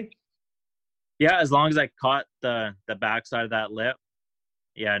regularly? Yeah, as long as I caught the backside of that lip,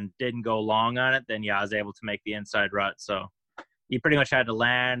 and didn't go long on it, then I was able to make the inside rut. So you pretty much had to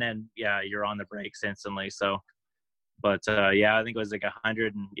land, and you're on the brakes instantly. So, but I think it was like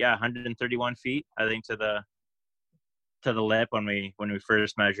 131 feet, I think, to the lip when we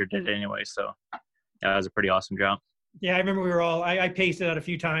first measured it anyway. So that was a pretty awesome jump. Yeah, I remember we were all I paced it out a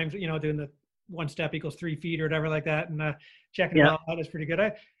few times, doing the 1 step equals 3 feet or whatever like that, and checking it out. That was pretty good.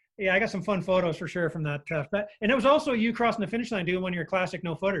 I got some fun photos for sure from that. And it was also you crossing the finish line doing one of your classic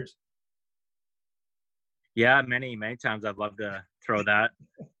no footers. Yeah, many times I'd love to throw that,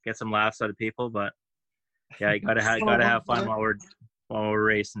 get some laughs out of people, but you gotta have fun while we're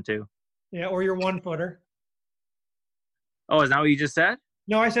racing too. Yeah, or your 1 footer. Oh, is that what you just said?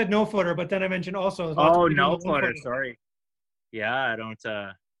 No, I said no footer, but then I mentioned also there's lots of Oh, people doing no the one footer. footer. Sorry. Yeah, I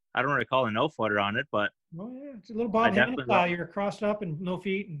don't recall a no footer on it, but Oh yeah, it's a little I Bob Hannah definitely love. style. You're crossed up and no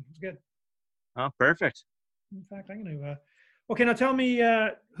feet, and it's good. Oh, perfect. In fact, I'm going to. Okay, now tell me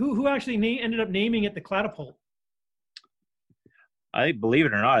who actually ended up naming it the Clatapult. I believe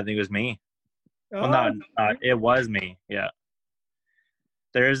it or not, I think it was me. Well, Oh, it was me. Yeah.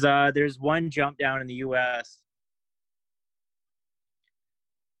 There's one jump down in the U.S.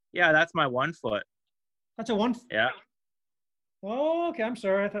 Yeah, that's my 1 foot. that's a one. Yeah, Oh, okay. I'm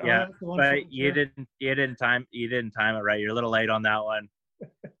sorry. I thought yeah. that's the 1 foot. But Sure. you didn't time it right. You're a little late on that one.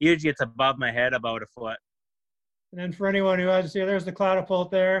 Usually it's above my head about a foot. And then for anyone who hasn't seen, there's the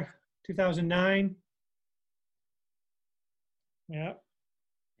Cloudapult there, 2009. Yeah.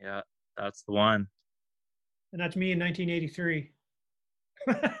 Yeah, that's the one. And that's me in 1983.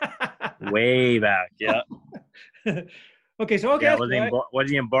 Way back. Yeah. Okay, so okay, Yeah, that's good.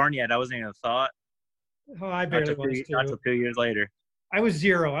 wasn't even born yet. I wasn't even a thought. Oh, I Not barely till was not too. till 2 years later. I was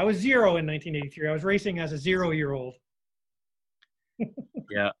zero. I was zero in 1983. I was racing as a 0-year-old.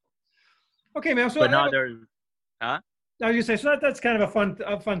 Yeah, Okay, man. So but no, there. Huh? I was gonna say, so that's kind of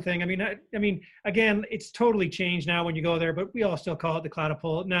a fun thing. I mean, again, it's totally changed now when you go there, but we all still call it the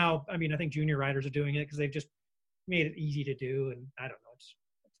Cloudapult. Now, I mean, I think junior riders are doing it because they've just made it easy to do, and I don't know,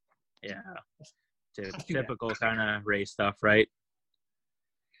 Yeah, let's do that. typical kind of race stuff, right?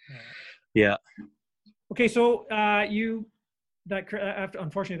 Uh, Yeah. okay, so you that after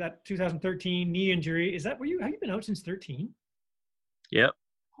unfortunately that 2013 knee injury is that were you have you been out since 13? Yep.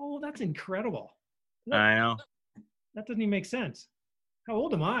 Oh, that's incredible. That I know. that doesn't even make sense. How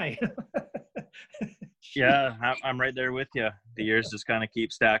old am I? Yeah, I'm right there with you. The years just kind of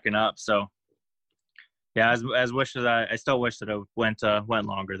keep stacking up. So yeah, as wish as I still wish that it went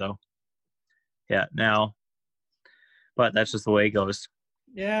longer though. Yeah, now, but that's just the way it goes.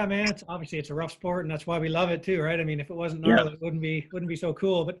 Yeah, man. It's a rough sport, and that's why we love it too, right? I mean, if it wasn't Yeah. gnarly, it wouldn't be so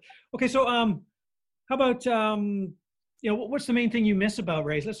cool. But okay, so how about what's the main thing you miss about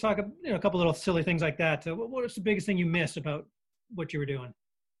race? Let's talk a couple little silly things like that. What's the biggest thing you miss about what you were doing?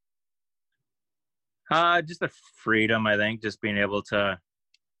 Just the freedom, I think, just being able to.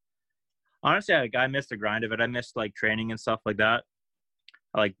 Honestly, I missed the grind of it. I missed like training and stuff like that.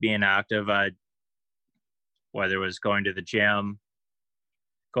 I like being active. Whether it was going to the gym,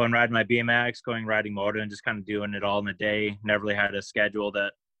 going riding my BMX, going riding motor, and just kind of doing it all in a day. Never really had a schedule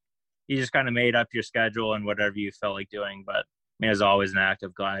that you just kind of made up your schedule and whatever you felt like doing. But I mean, I was always an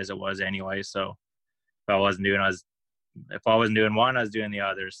active guy as it was anyway. So if I wasn't doing one, I was doing the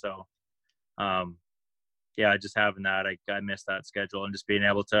other. So, yeah, just having that, I missed that schedule and just being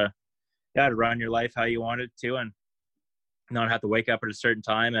able to, yeah, to run your life how you wanted to and not have to wake up at a certain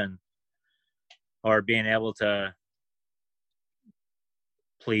time or being able to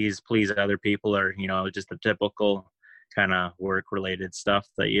please other people or, just the typical kind of work related stuff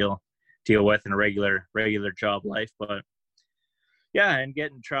that you'll deal with in a regular job life. But yeah, and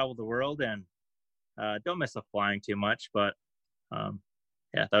getting to travel the world and don't miss the flying too much, but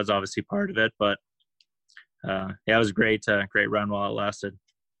yeah, that was obviously part of it. But yeah, it was a great run while it lasted.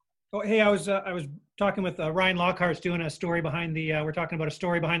 Oh, hey, I was talking with Ryan Lockhart's doing a story behind the. We're talking about a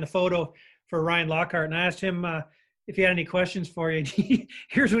story behind the photo for Ryan Lockhart, and I asked him if he had any questions for you.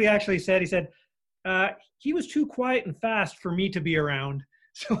 Here's what he actually said. He said he was too quiet and fast for me to be around.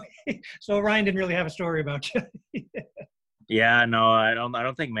 So Ryan didn't really have a story about you. Yeah, no, I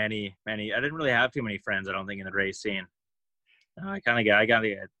don't think many. I didn't really have too many friends. I don't think in the race scene. I got to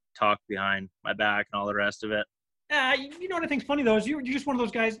get talked behind my back and all the rest of it. You know what I think's funny though is you're just one of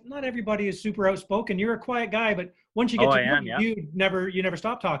those guys. Not everybody is super outspoken. You're a quiet guy, but once you Oh, get to I know am. you, Yeah. you never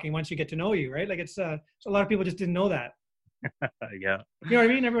stop talking. Once you get to know you, right? Like it's so a lot of people just didn't know that. Yeah. You know what I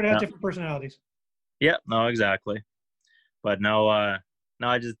mean? Everybody has No. different personalities. Yeah. No, exactly. But no, I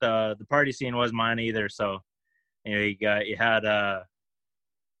just the party scene wasn't mine either. So you had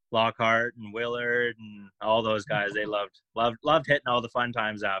Lockhart and Willard and all those guys. They loved hitting all the fun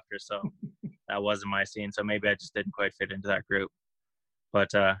times after. So that wasn't my scene. So maybe I just didn't quite fit into that group. But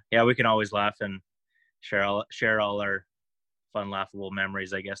yeah, we can always laugh and share all our fun, laughable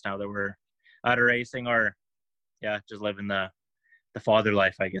memories. I guess now that we're out of racing, or yeah, just living the father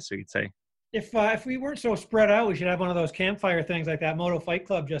life, I guess we could say. If we weren't so spread out, we should have one of those campfire things like that Moto Fight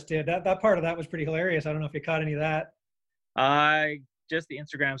Club just did. That part of that was pretty hilarious. I don't know if you caught any of that. Just the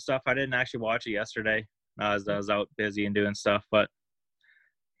Instagram stuff. I didn't actually watch it yesterday. I was out busy and doing stuff, but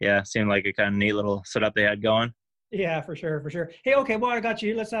yeah, seemed like a kind of neat little setup they had going. Yeah, for sure, for sure. Hey, okay, well, I got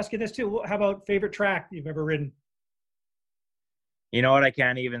you. Let's ask you this too. How about favorite track you've ever ridden? You know what? I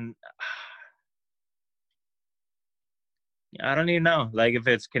can't even. I don't even know. Like if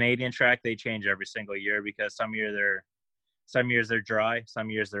it's Canadian track, they change every single year because some years they're dry, some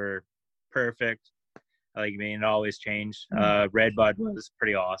years they're perfect. Like I mean, it always changed. Red Bud was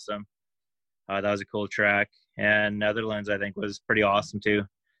pretty awesome. That was a cool track, and Netherlands I think was pretty awesome too.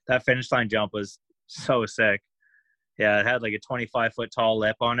 That finish line jump was so sick. Yeah, it had like a 25-foot tall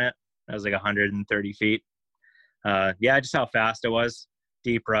lip on it. That was like 130 feet. Yeah, just how fast it was,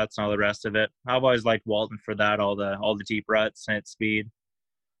 deep ruts and all the rest of it. I've always liked Walton for that, all the deep ruts and its speed.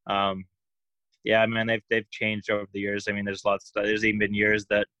 Um, yeah, man, they've changed over the years. I mean, there's even been years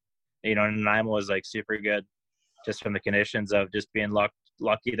that Nanaimo was like super good, just from the conditions of just being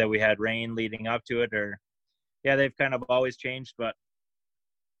lucky that we had rain leading up to it, or yeah, they've kind of always changed, but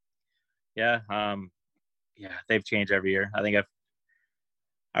yeah, yeah, they've changed every year. I think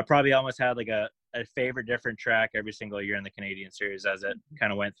I probably almost had like a favorite different track every single year in the Canadian Series as it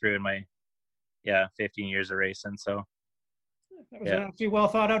kind of went through in my 15 years of racing. So That was yeah, an actually well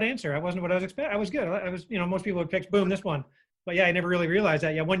thought out answer. I wasn't what I was expecting. I was good. I was, most people would pick boom this one, but yeah, I never really realized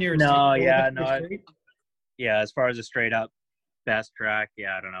that. Yeah, one year it's no, terrible, yeah, next year it's no, great. yeah. As far as a straight up best track,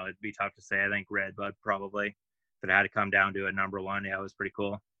 yeah, I don't know. It'd be tough to say. I think Red Bud probably, if it had to come down to a number one, yeah, it was pretty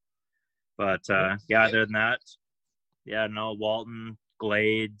cool. But yeah, other than that, yeah, no, Walton,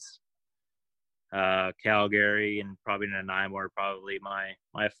 Glades, Calgary, and probably Nanaimo are probably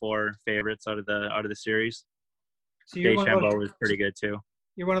my four favorites out of the series. So Deschambault was pretty good too.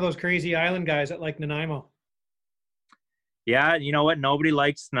 you're one of those crazy island guys that like Nanaimo. Yeah, you know what? Nobody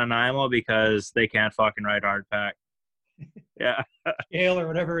likes Nanaimo because they can't fucking ride hardpack. Yeah. Ale or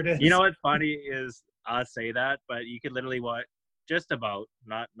whatever it You is. know what's funny is I say that, but you could literally what just about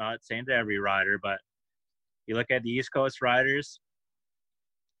not saying to every rider, but you look at the East Coast riders,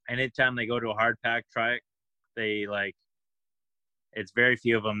 anytime they go to a hardpack track, they like it's very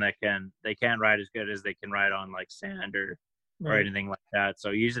few of them that they can't ride as good as they can ride on like sand or Right. anything like that.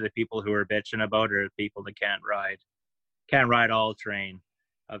 So usually the people who are bitching about it are people that can't ride all terrain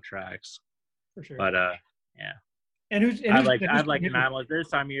of tracks. For sure. But yeah. And who's and I've who's like and who's I've like who? Nanaimo. There's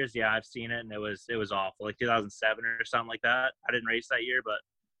some years, yeah, I've seen it and it was awful, like 2007 or something like that. I didn't race that year, but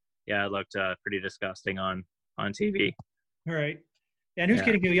yeah, it looked pretty disgusting on TV. All right. And who's Yeah,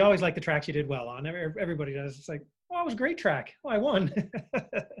 kidding you? You always like the tracks you did well on. Everybody does. It's like, oh, it was a great track. Oh, I won.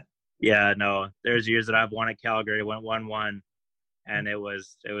 yeah, no. There's years that I've won at Calgary, went 1-1, and it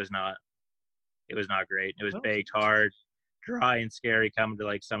was not great. It was Well, baked hard, dry and scary coming to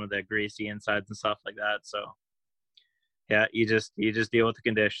like some of the greasy insides and stuff like that. So yeah, you just deal with the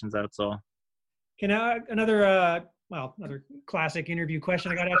conditions. That's all. can another classic interview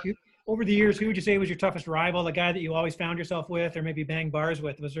question I got to ask you. Over the years, who would you say was your toughest rival? The guy that you always found yourself with, or maybe bang bars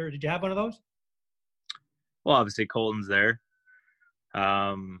with? Did you have one of those? Well, obviously Colton's there.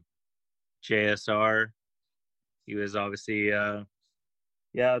 Um, JSR. He was obviously yeah,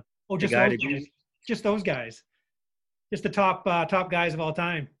 Oh, the just guy those to guys. beat. Just those guys. Just the top guys of all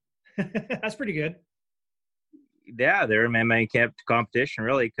time. That's pretty good. Yeah, they were my main competition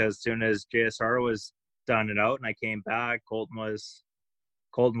really because as soon as JSR was done and out and I came back, Colton was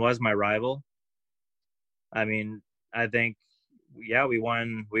my rival. I mean, I think yeah, we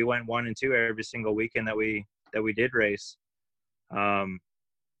went 1-2 every single weekend that we did race.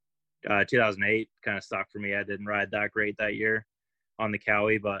 2008 kind of sucked for me. I didn't ride that great that year on the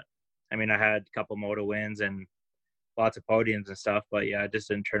Cowie, but I mean, I had a couple moto wins and lots of podiums and stuff, but yeah, it just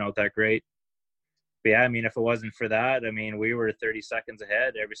didn't turn out that great. But yeah, I mean, if it wasn't for that, I mean, we were 30 seconds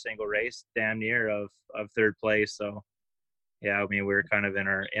ahead every single race, damn near of third place. So yeah, I mean, we were kind of in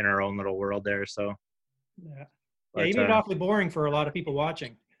our own little world there. So, Yeah. Yeah, you but made it awfully boring for a lot of people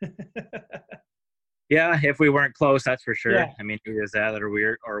watching. yeah, if we weren't close, that's for sure. Yeah. I mean, either that or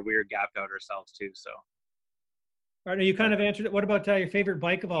we're gapped out ourselves too. So, All right, now you kind but, of answered it. What about your favorite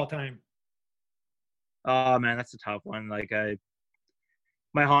bike of all time? oh man, that's a tough one. Like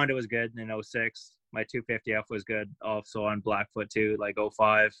my Honda was good in '06. My 250F was good also on Blackfoot too, like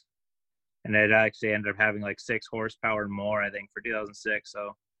 '05. And it actually ended up having like 6 horsepower more, I think, for 2006.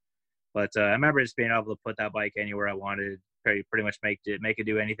 So, but I remember just being able to put that bike anywhere I wanted, pretty much make it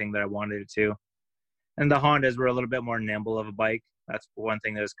do anything that I wanted it to. And the Hondas were a little bit more nimble of a bike. That's one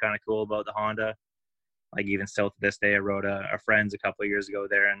thing that was kind of cool about the Honda. Like even still to this day, I rode a friend's a couple of years ago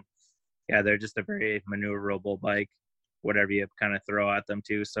there, and yeah, they're just a very maneuverable bike, whatever you kind of throw at them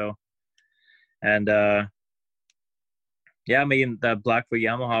too. So, and yeah, I mean the Blackfoot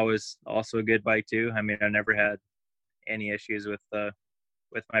Yamaha was also a good bike too. I mean, I never had any issues with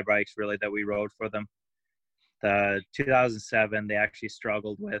my bikes really that we rode for them. The 2007 they actually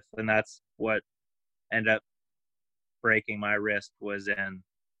struggled with, and that's what ended up breaking my wrist was in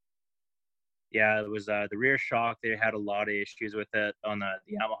yeah, it was the rear shock. They had a lot of issues with it on the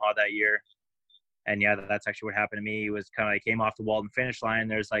Yamaha that year. And yeah, that's actually what happened to me. It was kind of, I came off the Walden finish line.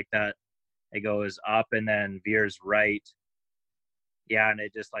 There's like that, it goes up and then veers right. Yeah, and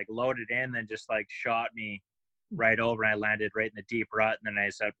it just like loaded in and just like shot me right over, and I landed right in the deep rut. And then I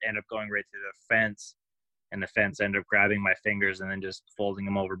just ended up going right through the fence, and the fence ended up grabbing my fingers and then just folding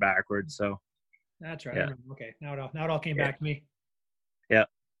them over backwards. So That's right. I yeah, remember. Okay, now it all came back to me. yeah.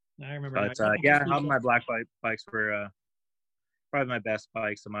 I remember But now. yeah, my black bikes were probably my best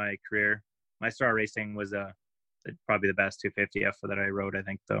bikes of my career. My Star Racing was probably the best 250F that I rode, I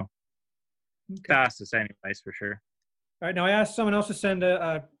think, though. Okay. Fastest anyways, for sure. All right. Now I asked someone else to send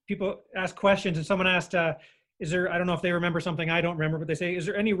people ask questions, and someone asked, "Is there?" I don't know if they remember something I don't remember, but they say, "Is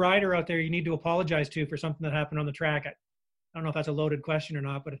there any rider out there you need to apologize to for something that happened on the track?" I don't know if that's a loaded question or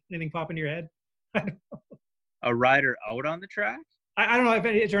not, but anything pop into your head? A rider out on the track? I don't know.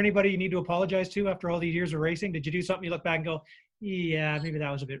 Is there anybody you need to apologize to after all these years of racing? Did you do something you look back and go, "Yeah, maybe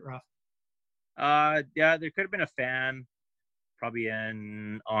that was a bit rough"? Yeah, there could have been a fan probably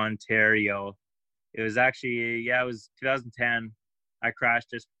in Ontario. It was actually, yeah, it was 2010. I crashed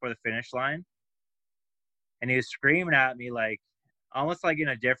just before the finish line, and he was screaming at me like almost like in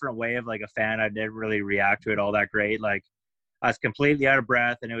a different way of like a fan. I didn't really react to it all that great. Like I was completely out of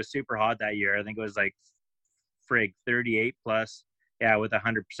breath, and it was super hot that year. I think it was like 38 plus, yeah, with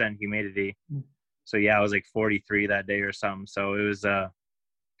 100% humidity. So yeah, I was like 43 that day or something. So it was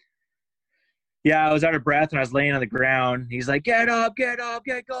yeah, I was out of breath and I was laying on the ground. He's like, get up, get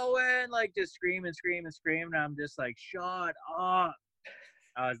going, like just screaming. And I'm just like, shut up.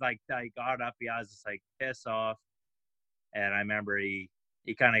 I was like, I got up, I was just like pissed off. And I remember he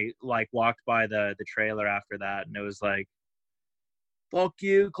kind of like walked by the trailer after that, and it was like, fuck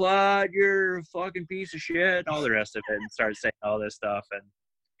you, Clyde, you're a fucking piece of shit, and all the rest of it, and started saying all this stuff. And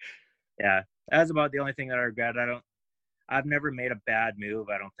yeah, that's about the only thing that I regret. I've never made a bad move,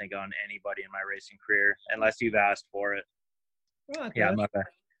 I don't think, on anybody in my racing career, unless you've asked for it. Well, Yeah, I'm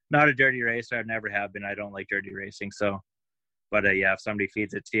not a dirty racer. I never have been. I don't like dirty racing. So, but yeah, if somebody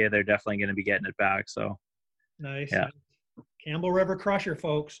feeds it to you, they're definitely going to be getting it back. So, nice. Yeah. Campbell River Crusher,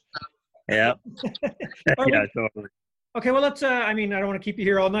 folks. Yeah. Yeah, totally. Okay, well, let's. I mean, I don't want to keep you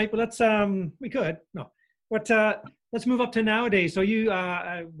here all night, but let's. We could. No, but let's move up to nowadays. So you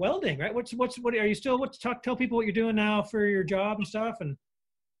welding, right? What are you still? Tell people what you're doing now for your job and stuff. And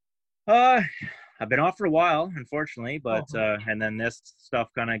I've been off for a while, unfortunately, but and then this stuff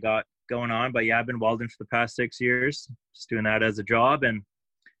kind of got going on. But yeah, I've been welding for the past 6 years, just doing that as a job and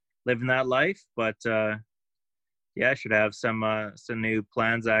living that life. But yeah, I should have some new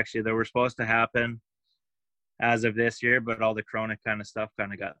plans actually that were supposed to happen as of this year, but all the Corona kind of stuff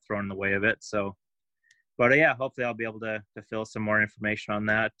kind of got thrown in the way of it. So, but yeah, hopefully I'll be able to fill some more information on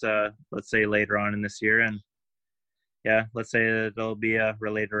that, let's say later on in this year. And yeah, let's say it'll be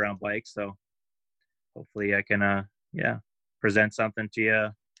related around bikes. So hopefully I can, present something to you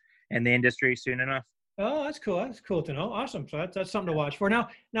in the industry soon enough. Oh, that's cool. That's cool to know. Awesome. So that's something to watch for. Now,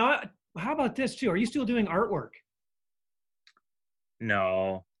 how about this too? Are you still doing artwork?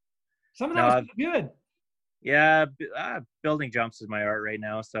 No. Some of that was good. Yeah, building jumps is my art right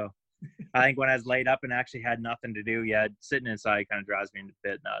now. So I think when I was laid up and actually had nothing to do, yeah, sitting inside kind of drives me into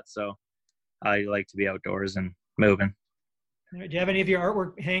bit nuts. So I like to be outdoors and moving. Do you have any of your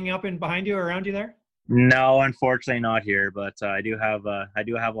artwork hanging up in behind you or around you there? No, unfortunately not here, but I do have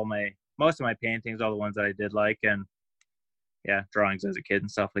most of my paintings, all the ones that I did like, and yeah, drawings as a kid and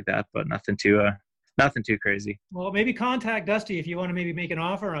stuff like that, but nothing too crazy. Well, maybe contact Dusty if you want to maybe make an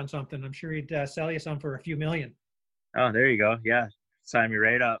offer on something. I'm sure he'd sell you some for a few million. Oh, there you go. Yeah, sign me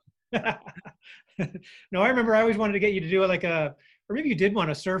right up. No, I remember I always wanted to get you to do it or maybe you did want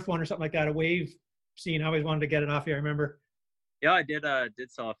to surf one or something like that, a wave scene. I always wanted to get it off you. I remember. Yeah, I did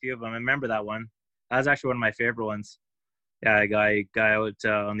sell a few of them. I remember that one. That was actually one of my favorite ones. Yeah, a guy out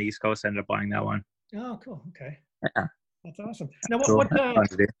on the East Coast ended up buying that one. Oh, cool. Okay. Yeah. That's awesome. Now, what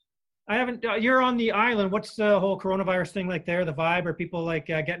I haven't, you're on the island. What's the whole coronavirus thing like there? The vibe? Are people like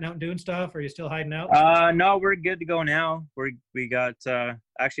getting out and doing stuff? Or are you still hiding out? No, we're good to go now. We got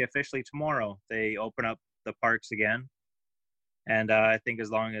actually officially tomorrow they open up the parks again, and I think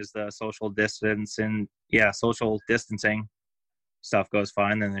as long as the social distancing stuff goes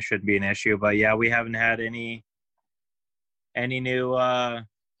fine, then there shouldn't be an issue. But yeah, we haven't had any new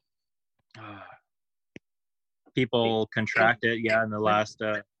people contract it in the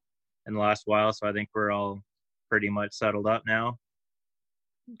last while. So I think we're all pretty much settled up now.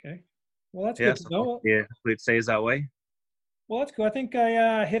 Okay. Well, that's good to know. Yeah, it stays that way. Well, that's cool. I think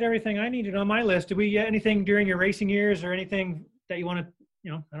I hit everything I needed on my list. Did we anything during your racing years or anything that you want to,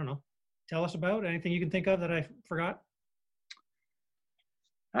 I don't know, tell us about? Anything you can think of that I forgot?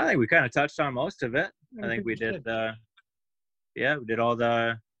 I think we kind of touched on most of it. Yeah, I think we did did. we did all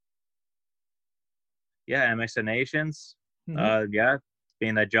the MXN Nations. Mhm.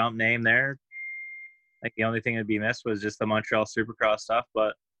 Being that jump name there. I think the only thing that'd be missed was just the Montreal Supercross stuff,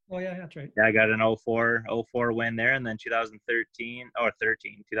 but Oh yeah, that's right. yeah, I got an 04 win there, and then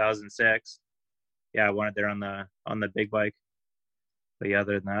 2006. Yeah, I won it there on the big bike. But yeah,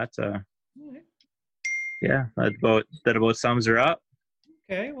 other than that, All right. yeah, that about sums her up.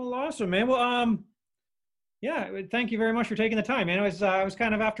 Okay, well, awesome, man. Well, yeah, thank you very much for taking the time, man. I was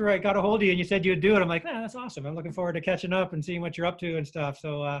kind of after I got a hold of you and you said you'd do it. I'm like, nah, that's awesome. I'm looking forward to catching up and seeing what you're up to and stuff.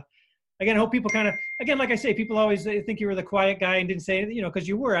 So, again, I hope people kind of, again, like I say, people always think you were the quiet guy and didn't say anything, because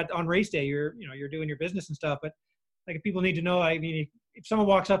you were on race day. You're doing your business and stuff. But like, if people need to know, I mean, if someone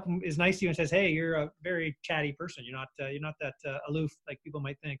walks up and is nice to you and says, "Hey, you're a very chatty person. You're not that aloof like people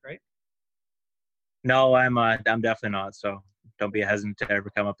might think," right? No, I'm definitely not. So don't be hesitant to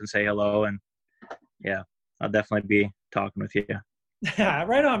ever come up and say hello. And yeah, I'll definitely be talking with you.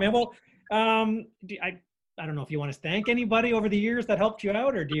 Right on, man. Well, I don't know if you want to thank anybody over the years that helped you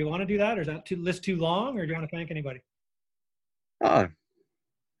out, or do you want to do that, or is that list too long, or do you want to thank anybody? Oh,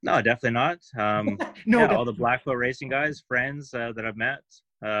 no, definitely not. No, Yeah, all the Blackfoot racing guys, friends that I've met.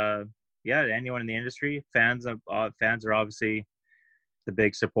 Yeah, anyone in the industry, fans are obviously the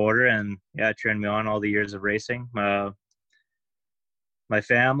big supporter, and yeah, cheering me on all the years of racing. My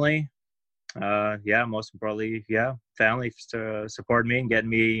family, most importantly, family supported me and getting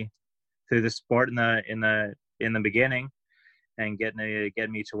me through the sport in the beginning, and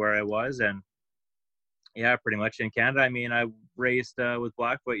getting me to where I was. And yeah, pretty much in Canada. I mean, I raced with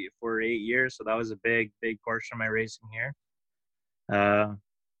Blackfoot for 8 years, so that was a big portion of my racing here. And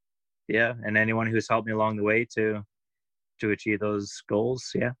anyone who's helped me along the way to achieve those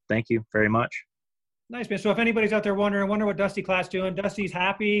goals, yeah, thank you very much. Nice, man. So if anybody's out there wonder what Dusty Class doing, Dusty's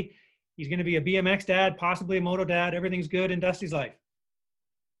happy. He's going to be a BMX dad, possibly a moto dad. Everything's good in Dusty's life.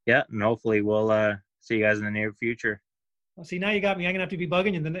 Yeah, and hopefully we'll see you guys in the near future. Well, see, now you got me. I'm gonna have to be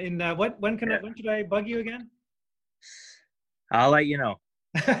bugging you. When should I bug you again? I'll let you know.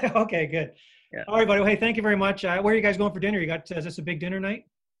 Okay, good. Yeah. All right, buddy. Well, hey, thank you very much. Where are you guys going for dinner? Is this a big dinner night?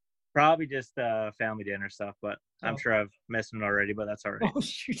 Probably just family dinner stuff, but I'm Oh. sure I've missed it already, but that's all right. Oh,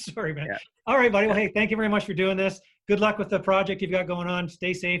 shoot. Sorry, man. Yeah. All right, buddy. Well, hey, thank you very much for doing this. Good luck with the project you've got going on.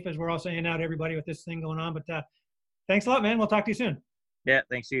 Stay safe, as we're all saying out, everybody, with this thing going on. But thanks a lot, man. We'll talk to you soon. Yeah,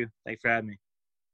 thanks you. Thanks for having me.